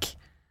feedback.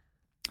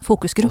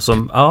 Fokusgrupp. Och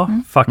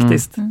som,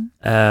 faktiskt.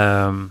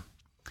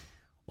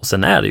 Och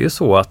sen är det ju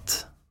så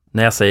att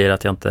när jag säger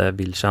att jag inte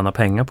vill tjäna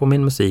pengar på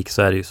min musik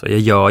så är det ju så. Jag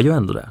gör ju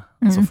ändå det.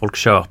 Alltså folk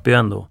köper ju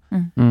ändå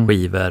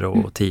skivor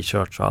och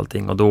t-shirts och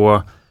allting. Och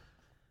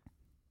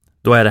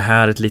då är det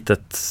här ett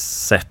litet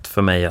sätt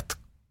för mig att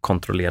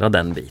kontrollera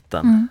den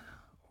biten.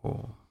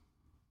 Och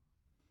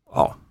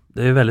ja,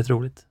 det är väldigt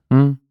roligt.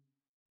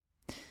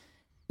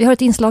 Vi har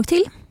ett inslag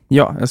till.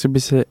 Ja, jag ska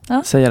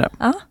säga det.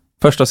 Ja.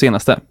 Första och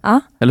senaste.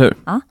 Ja. Eller hur?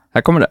 Ja.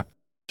 Här kommer det.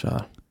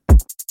 Kör.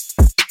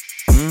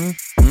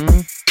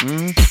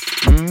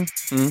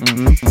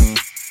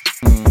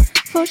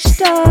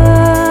 Första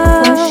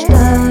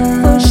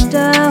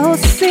och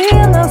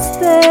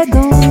senaste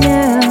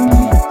gången.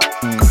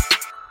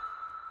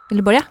 Vill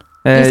du börja?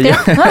 Ja.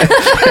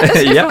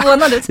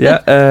 Förvånad ut. Ja,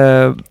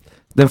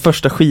 den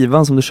första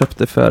skivan som du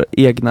köpte för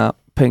egna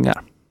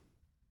pengar.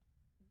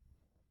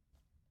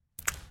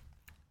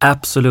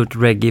 Absolute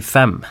Reggae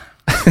 5.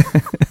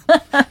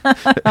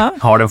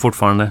 Har den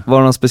fortfarande. Var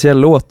det någon speciell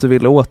låt du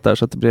ville åt där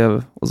så att det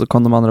blev, och så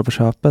kom de andra på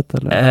köpet?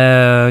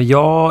 Eller?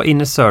 Ja,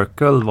 Inner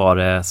Circle var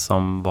det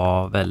som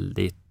var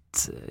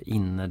väldigt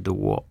inne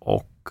då,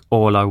 och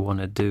All I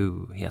Wanna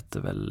Do heter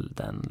väl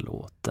den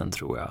låten,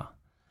 tror jag.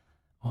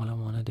 All I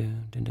Wanna Do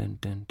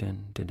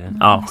dun.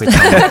 Ja,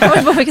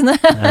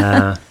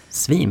 skitsamma.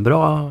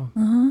 Svinbra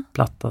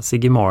platta.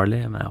 Siggy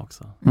Marley är med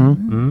också.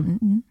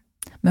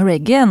 Men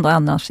reggae är ändå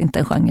annars inte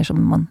en genre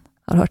som man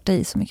har hört dig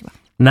i så mycket, va?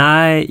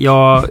 Nej,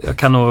 jag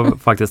kan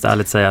nog faktiskt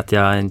ärligt säga att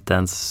jag inte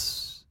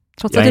ens...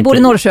 Trots att du bor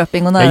i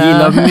Norrköping och nära... Jag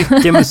gillar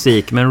mycket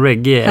musik, men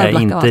reggae är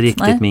inte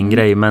riktigt min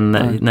grej. Men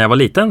när jag var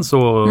liten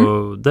så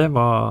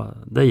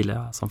det gillar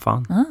jag som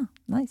fan.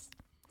 Nice.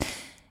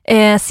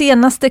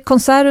 Senaste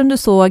konserten du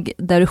såg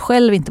där du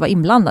själv inte var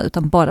inblandad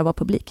utan bara var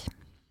publik?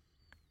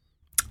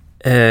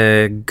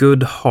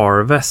 Good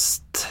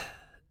Harvest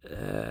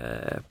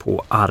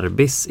på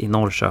Arbis i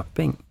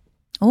Norrköping.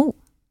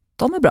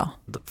 De är bra.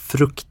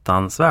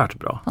 Fruktansvärt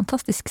bra.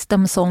 Fantastisk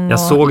stämsång. Jag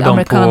såg dem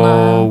på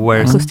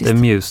Where's the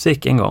Music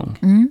en gång.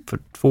 För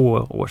 2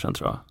 år sedan,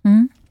 tror jag.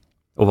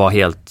 Och var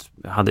jag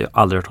hade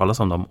aldrig hört talas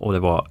om dem. Och det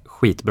var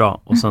skitbra.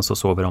 Och sen så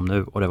såg vi dem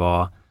nu. Och det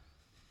var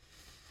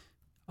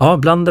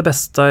bland det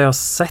bästa jag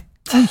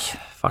sett.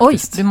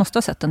 Faktiskt. Du måste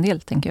ha sett en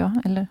del, tänker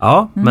jag. Eller?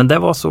 Ja, men det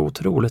var så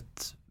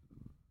otroligt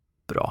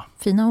bra.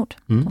 Fina ord.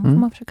 De får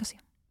man försöka se.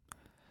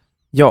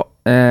 Ja,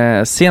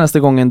 senaste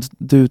gången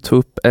du tog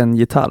upp en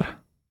gitarr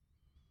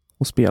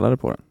och spelade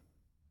på den?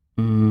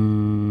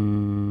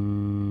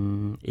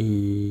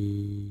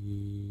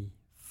 I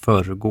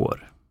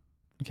förrgår.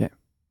 Okej.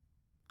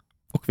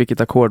 Och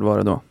vilket ackord var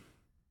det då?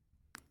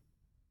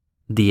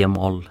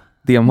 D-moll.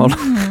 D-moll.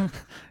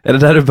 Är det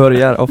där du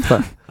börjar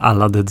ofta?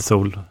 Alla Dead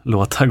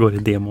Soul-låtar går i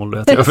D-moll.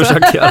 Jag tror jag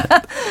försökt göra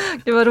det.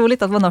 Det var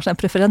roligt att man har sådana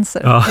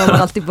preferenser. Vad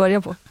man alltid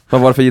börjar på.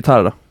 Vad var det för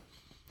gitarr då?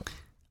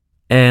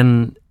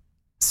 En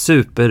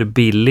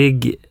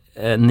superbillig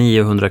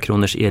 900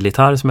 kronors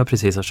elgitarr som jag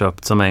precis har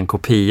köpt, som är en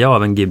kopia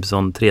av en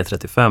Gibson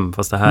 335,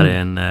 fast det här är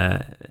en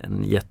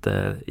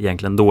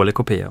egentligen dålig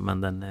kopia,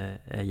 men den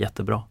är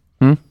jättebra.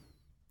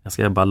 Jag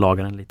ska bara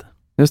laga den lite.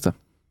 Just det.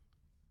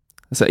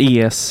 Så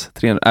ES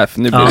 300,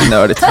 nu blir det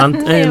nördigt.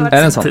 Är det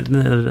en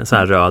sån? Så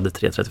här röd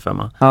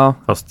 335. Ja.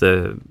 Fast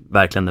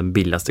verkligen den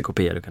billigaste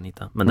kopia du kan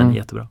hitta, men den är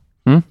jättebra.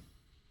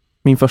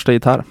 Min första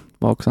gitarr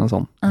var också en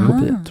sån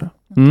kopia, tror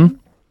jag.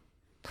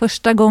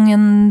 Första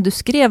gången du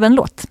skrev en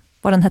låt,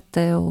 vad den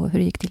hette och hur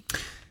det gick till?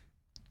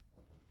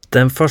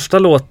 Den första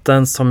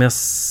låten som jag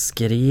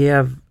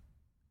skrev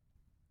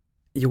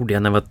gjorde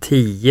jag när jag var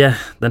 10.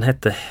 Den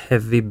hette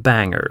Heavy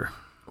Banger.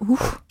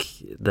 Och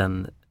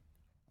den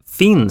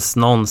finns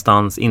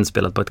någonstans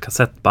inspelad på ett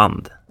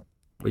kassettband.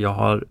 Och jag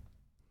har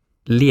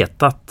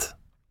letat.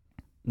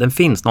 Den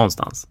finns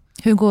någonstans.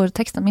 Hur går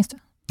texten, minns du?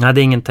 Nej,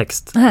 det är ingen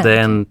text. Nej. Det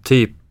är en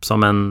typ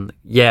som en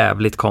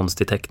jävligt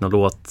konstig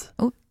technolåt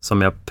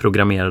som jag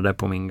programmerade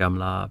på min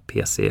gamla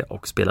PC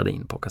och spelade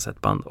in på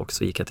kassettband. Och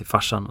så gick jag till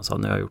farsan och sa,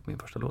 nu har jag gjort min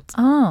första låt.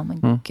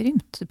 Men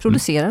grymt. Du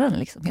producerar den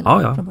liksom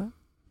hela ja. från början.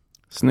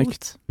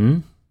 Snyggt.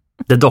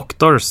 The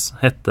Doctors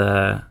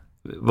hette...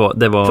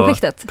 Det var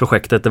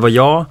projektet. Det var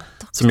jag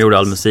som gjorde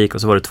all musik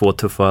och så var det 2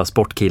 tuffa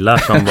sportkillar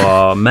som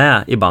var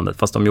med i bandet,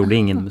 fast de gjorde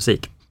ingen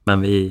musik.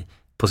 Men vi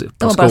på de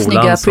var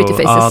skolan bara snygga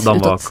pretty faces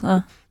utåt.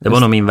 Det var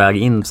nog min väg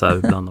in så här,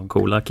 bland de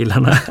coola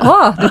killarna.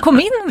 Du kom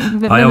in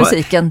med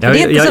musiken.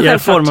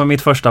 Jag formade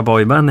mitt första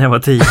boyband när jag var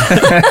 10.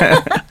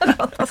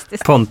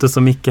 Pontus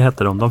och Micke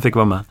hette de fick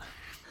vara med.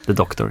 The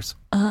Doctors.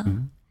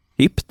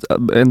 Hippt,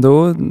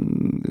 ändå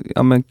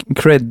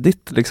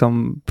credit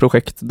liksom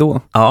projekt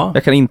då. Ja.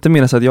 Jag kan inte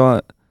minnas att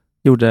jag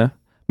gjorde,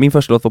 min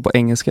första låt var på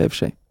engelska i och för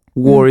sig.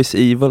 War is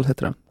evil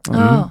heter den.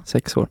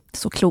 6 år.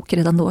 Så klok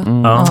redan då.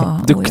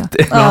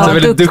 Duktig. Så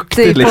väldigt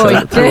duktig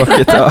liksom.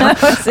 Tråkigt.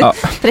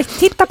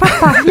 Titta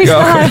pappa, lyssna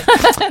här.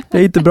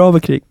 Jag är inte bra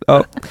med krig.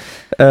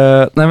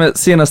 Nej, men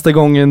senaste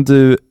gången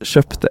du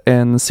köpte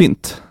en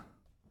synt?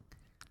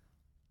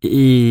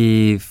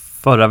 I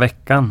förra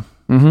veckan.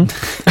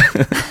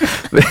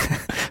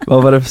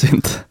 Vad var det för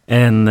synt?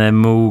 En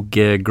Moog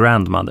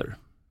Grandmother.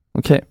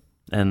 Okej.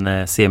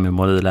 En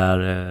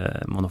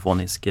semimodulär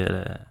monofonisk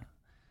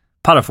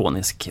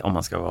parafonisk, om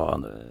man ska vara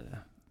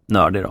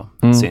nördig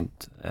då.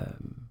 Synt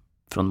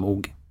från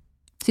Moog.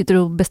 Sitter du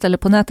och beställer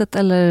på nätet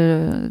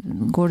eller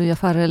går du i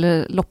affärer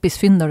eller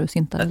loppisfyndar du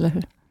syntar eller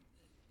hur?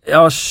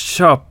 Jag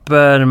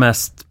köper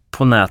mest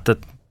på nätet.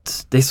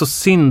 Det är så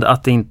synd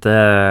att det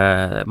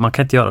inte, man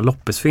kan inte göra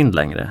loppisfynd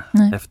längre.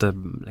 Nej. Efter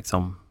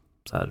liksom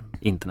så här,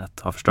 internet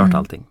har förstört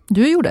allting.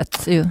 Du gjorde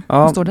ett ju.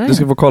 Står där du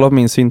ska få kolla på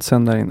min synt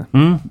sen där inne.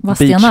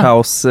 Beach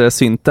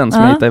House-synten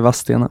som jag hittade i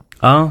Vadstena.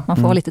 Man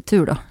får ha lite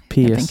tur då.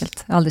 Helt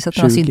enkelt. Jag har aldrig sett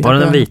några syntar. Var det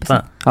den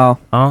vita? Ja.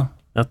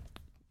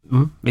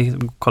 Vi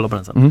kollar på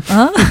den sen.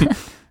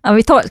 Ska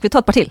vi ta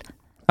ett par till?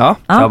 Ja.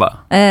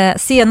 Bara.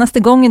 Senaste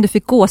gången du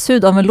fick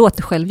gåshud av en låt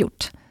du själv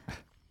gjort?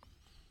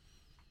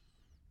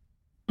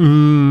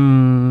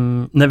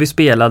 När vi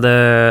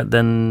spelade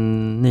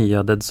den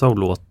nya Dead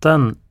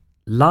Soul-låten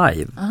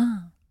live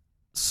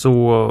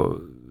så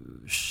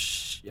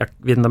jag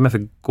vet inte om jag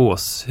fick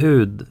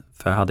gåshud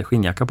för jag hade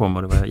skinnjacka på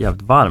mig och det var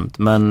jävligt varmt,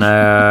 men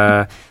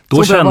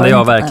då kände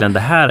jag verkligen det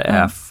här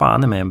är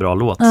fan i mig en bra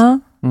låt. Det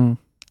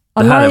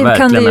här live är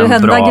kan det ju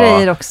hända bra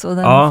grejer också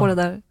där man får det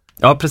där.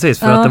 Ja, precis,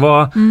 för att det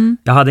var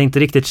jag hade inte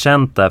riktigt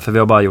känt det för vi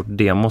har bara gjort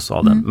demos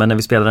av den, men när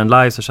vi spelade den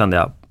live så kände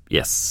jag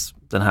yes,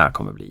 det här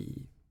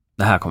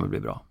kommer bli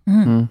bra.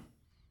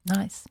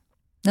 Nice.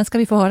 Den ska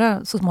vi få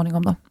höra så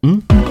småningom då.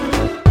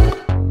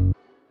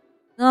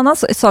 En annan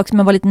sak som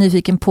jag var lite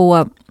nyfiken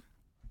på,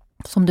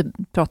 som du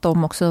pratade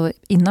om också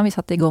innan vi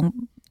satte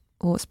igång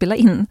och spela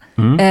in.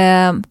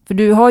 För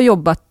du har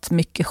jobbat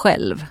mycket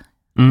själv,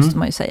 måste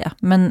man ju säga.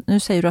 Men nu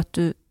säger du att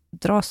du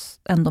dras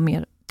ändå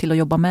mer till att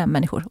jobba med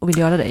människor och vill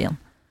göra det igen.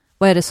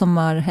 Vad är det som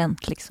har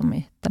hänt liksom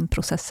i den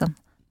processen?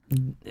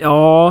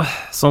 Ja,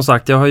 som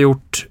sagt, jag har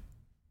gjort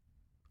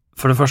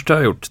för det första har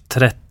jag gjort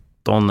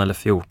 13 eller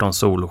 14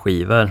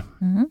 soloskivor.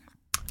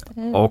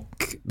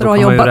 Och då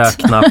kan man ju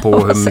räkna på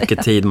hur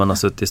mycket tid man har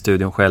suttit i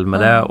studion själv med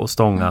det och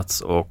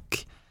stångats och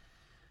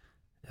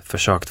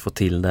försökt få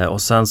till det.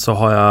 Och sen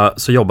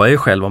så jobbar jag ju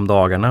själv om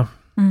dagarna.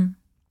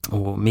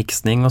 Och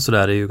mixning och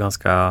sådär är ju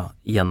ganska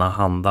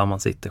enahanda. Man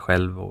sitter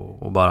själv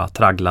och bara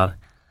tragglar.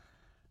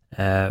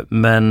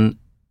 Men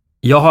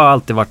jag har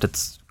alltid varit ett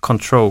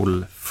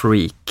control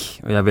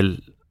freak och jag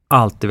vill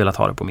alltid velat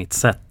ha det på mitt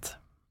sätt.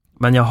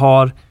 Men det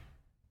var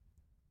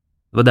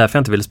därför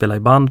jag inte ville spela i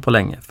band på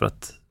länge, för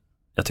att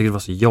jag tyckte det var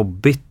så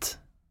jobbigt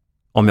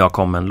om jag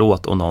kom med en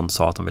låt och någon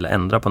sa att de ville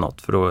ändra på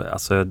något, för då,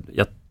 alltså,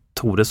 jag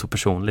tog det så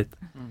personligt.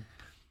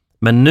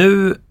 Men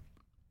nu,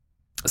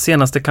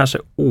 senaste kanske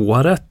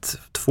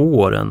 2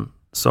 åren,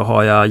 så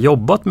har jag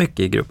jobbat mycket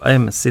i grupp.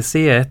 MCC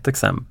är ett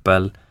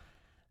exempel.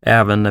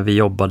 Även när vi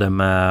jobbade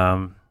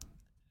med,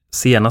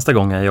 senaste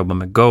gången jag jobbade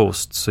med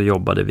Ghost, så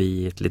jobbade vi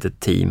i ett litet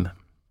team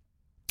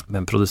med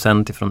en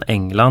producent från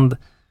England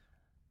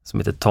som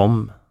heter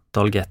Tom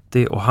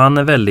Dalgetti, och han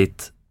är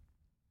väldigt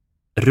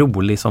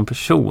rolig som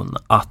person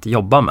att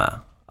jobba med.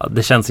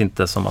 Det känns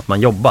inte som att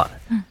man jobbar.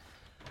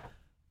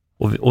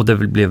 Och det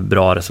blev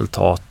bra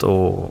resultat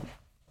och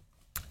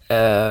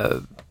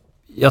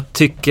jag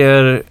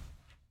tycker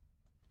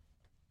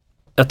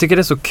det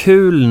är så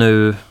kul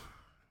nu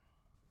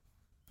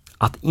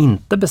att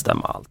inte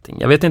bestämma allting.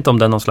 Jag vet inte om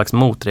det är någon slags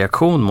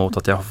motreaktion mot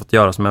att jag har fått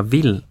göra som jag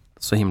vill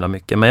så himla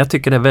mycket, men jag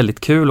tycker det är väldigt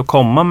kul att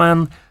komma med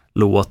en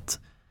låt.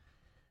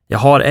 Jag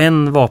har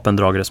en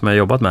vapendragare som jag har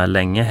jobbat med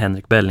länge,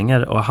 Henrik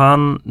Bellinger, och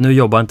nu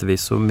jobbar inte vi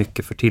så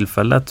mycket för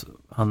tillfället.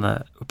 han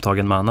är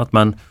upptagen med annat.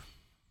 Men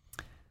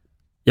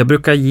jag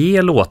brukar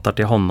ge låtar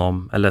till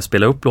honom eller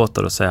spela upp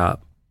låtar och säga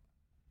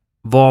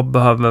vad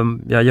behöver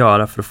jag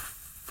göra för att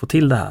få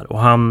till det här? Och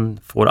han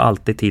får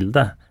alltid till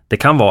det. Det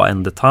kan vara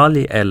en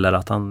detalj eller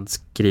att han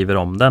skriver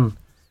om den.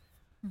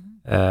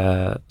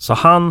 Så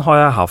han har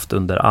jag haft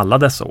under alla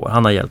dessa år.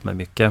 Han har hjälpt mig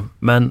mycket.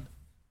 Men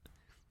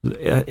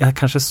jag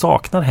kanske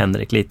saknar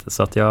Henrik lite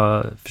så att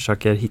jag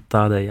försöker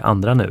hitta dig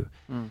andra nu.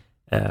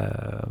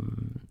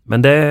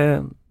 Men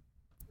det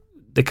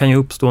kan ju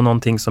uppstå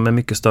någonting som är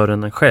mycket större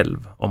än en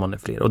själv om man är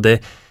fler. Och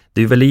det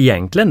är väl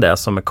egentligen det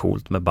som är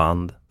coolt med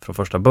band från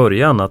första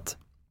början, att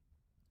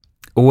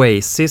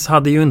Oasis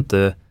hade ju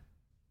inte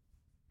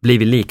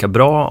blivit lika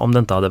bra om det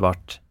inte hade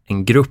varit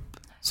en grupp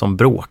som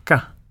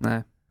bråka.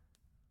 Nej.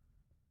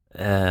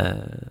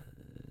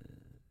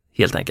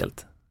 Helt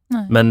enkelt.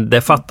 Nej. Men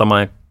det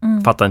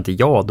fattar inte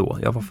jag då.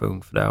 Jag var för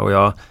ung för det.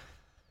 Och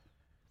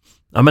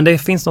men det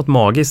finns något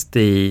magiskt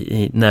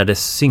i när det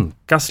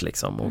synkas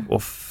liksom.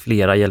 Och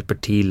flera hjälper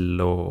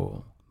till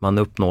och man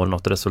uppnår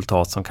något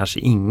resultat som kanske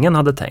ingen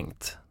hade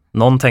tänkt.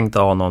 Någon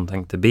tänkte A, någon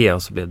tänkte B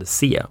och så blev det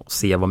C. Och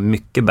C var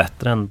mycket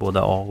bättre än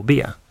både A och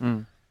B.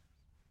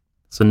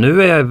 Så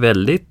nu är jag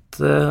väldigt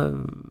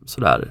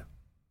sådär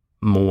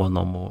mån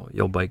om att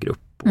jobba i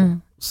grupp.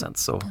 Och sen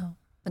så... Ja.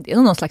 Men det är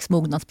nog någon slags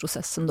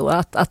mognadsprocess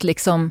ändå. Att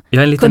liksom jag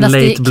är en liten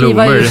late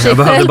bloomer. Jag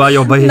behövde bara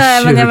jobba i 20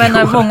 men jag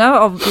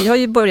menar, vi har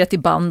ju börjat i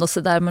band och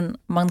sådär, men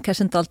man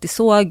kanske inte alltid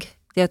såg.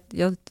 Jag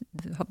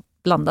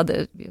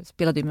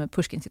spelade ju med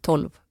Pushkins i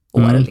 12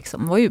 år.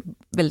 Liksom. Det var ju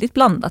väldigt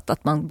blandat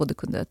att man både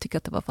kunde tycka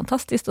att det var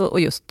fantastiskt och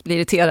just bli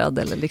irriterad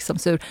eller liksom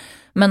sur.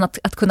 Men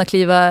att kunna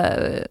kliva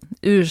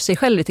ur sig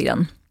själv lite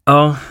grann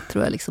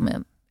tror jag liksom är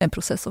en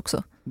process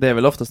också. Det är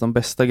väl oftast de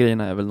bästa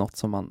grejerna är väl något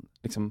som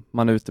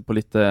man är ute på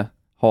lite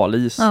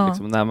halis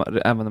liksom,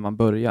 även när man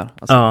börjar.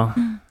 Alltså,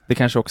 det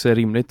kanske också är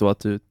rimligt då att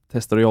du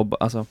testar att jobba.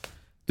 Alltså,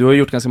 du har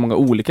gjort ganska många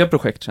olika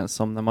projekt känns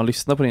som när man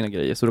lyssnar på dina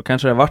grejer. Så då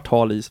kanske det har varit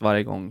halis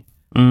varje gång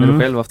när du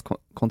själv haft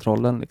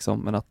kontrollen. Liksom,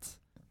 men att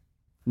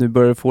nu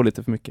börjar du få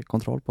lite för mycket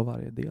kontroll på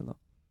varje del. Då.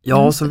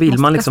 Ja, och så vill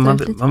man liksom,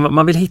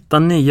 man vill hitta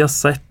nya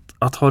sätt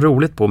att ha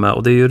roligt på med.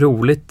 Och det är ju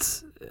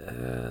roligt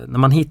när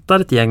man hittar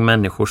ett gäng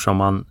människor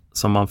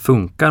som man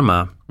funkar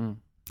med.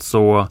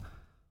 Så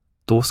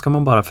då ska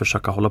man bara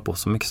försöka hålla på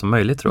så mycket som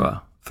möjligt tror jag.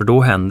 För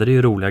då händer det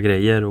ju roliga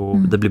grejer och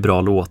det blir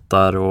bra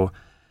låtar. Och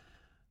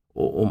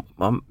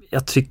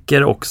jag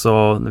tycker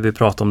också, när vi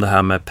pratar om det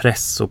här med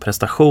press och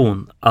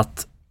prestation,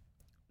 att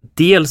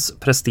dels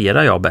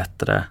presterar jag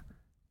bättre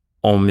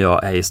om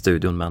jag är i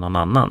studion med någon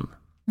annan.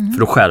 För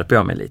då skärper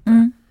jag mig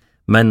lite.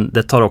 Men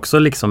det tar också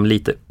liksom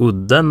lite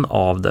udden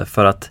av det,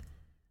 för att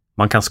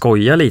man kan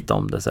skoja lite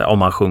om det. Så om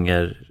man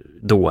sjunger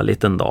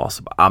dåligt en dag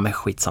så bara, men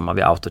skitsamma,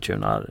 vi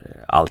autotunar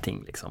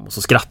allting liksom. Och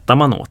så skrattar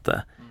man åt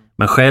det.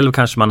 Men själv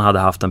kanske man hade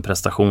haft en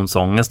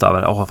prestationsångest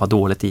över, vad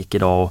dåligt det gick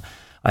idag och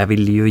jag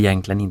ville ju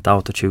egentligen inte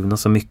autotuna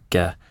så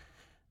mycket.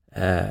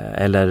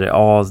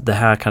 Eller det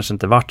här kanske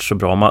inte varit så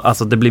bra.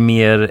 Alltså det blir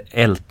mer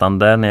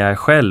ältande när jag är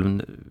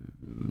själv.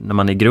 När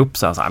man är i grupp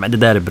så här, men det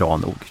där är bra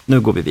nog. Nu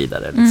går vi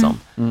vidare liksom.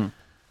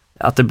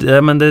 Att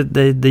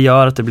det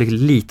gör att det blir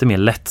lite mer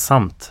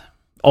lättsamt.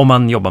 Om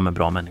man jobbar med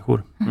bra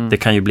människor. Det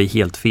kan ju bli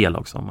helt fel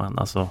också. Men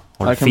alltså,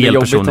 har du fel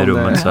person i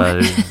rummet så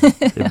är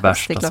det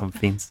värsta som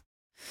finns.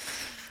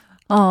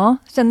 Ja,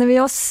 känner vi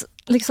oss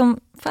liksom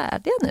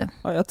färdiga nu?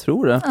 Ja, jag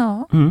tror det.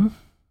 Ja.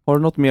 Har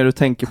du något mer du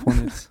tänker på,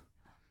 Niels?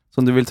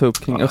 Som du vill ta upp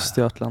kring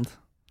Östergötland?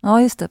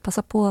 Ja, just det.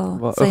 Passa på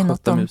och säga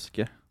något om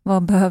musiker.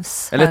 Vad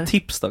behövs här. Eller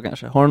tips då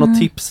kanske. Har du något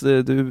tips?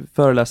 Du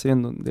föreläser ju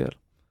en del.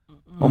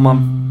 Om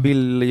man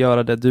vill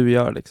göra det du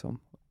gör liksom.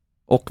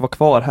 Och vara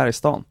kvar här i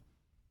stan.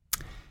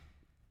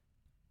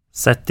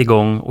 Sätt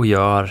igång och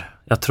gör.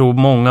 Jag tror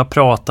många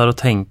pratar och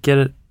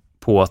tänker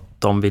på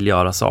att de vill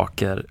göra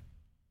saker.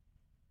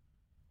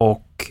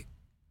 Och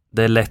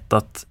det är lätt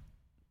att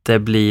det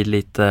blir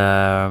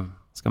lite,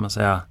 ska man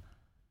säga,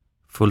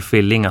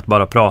 fulfilling att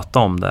bara prata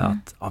om det.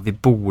 Att vi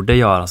borde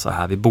göra så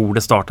här. Vi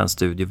borde starta en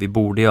studio. Vi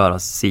borde göra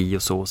si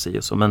och så.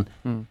 Men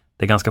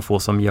det är ganska få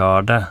som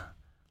gör det.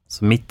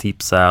 Så mitt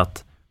tips är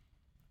att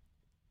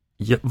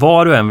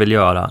vad du än vill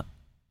göra,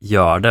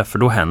 gör det. För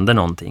då händer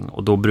någonting.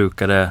 Och då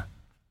brukar det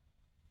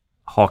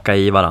haka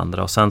i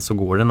varandra. Och sen så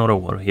går det några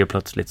år. Och helt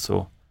plötsligt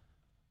så,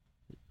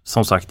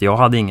 som sagt, jag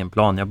hade ingen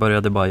plan. Jag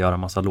började bara göra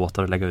massa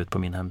låtar och lägga ut på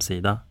min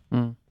hemsida.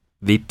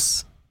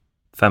 Vips,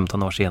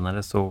 15 år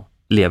senare så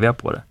lever jag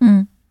på det.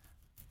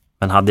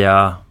 Men hade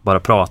jag bara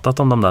pratat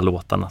om de där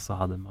låtarna så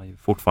hade man ju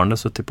fortfarande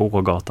suttit på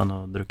Ågatan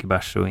och druckit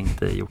bärs och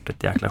inte gjort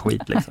ett jäkla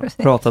skit. Liksom.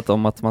 Pratat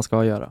om att man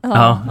ska göra.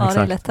 Ja, exakt.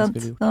 Det är lätt hänt.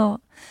 Ja.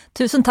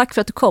 Tusen tack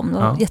för att du kom. Det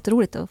var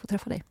jätteroligt att få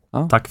träffa dig.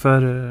 Ja. Tack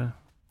för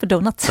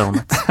donut.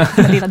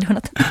 Den lilla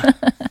donuten.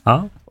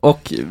 Ja.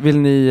 Och vill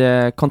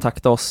ni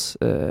kontakta oss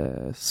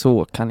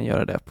så kan ni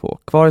göra det på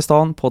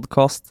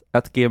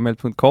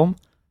kvaristanpodcast@gmail.com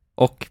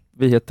och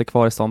vi heter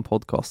Kvaristan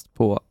Podcast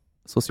på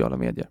sociala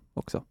medier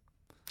också.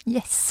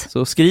 Yes.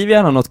 Så skriv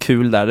gärna något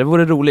kul där, det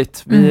vore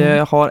roligt. Vi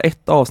har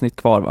ett avsnitt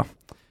kvar va?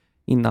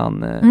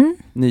 Innan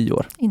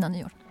nyår. Innan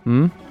nyår.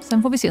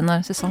 Sen får vi se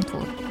när säsong 2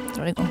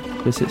 drar igång.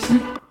 Precis.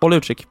 Håll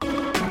utkik.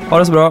 Ha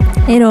det så bra.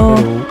 Hej då!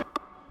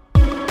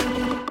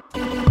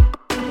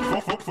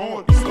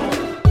 Kvar i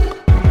stan.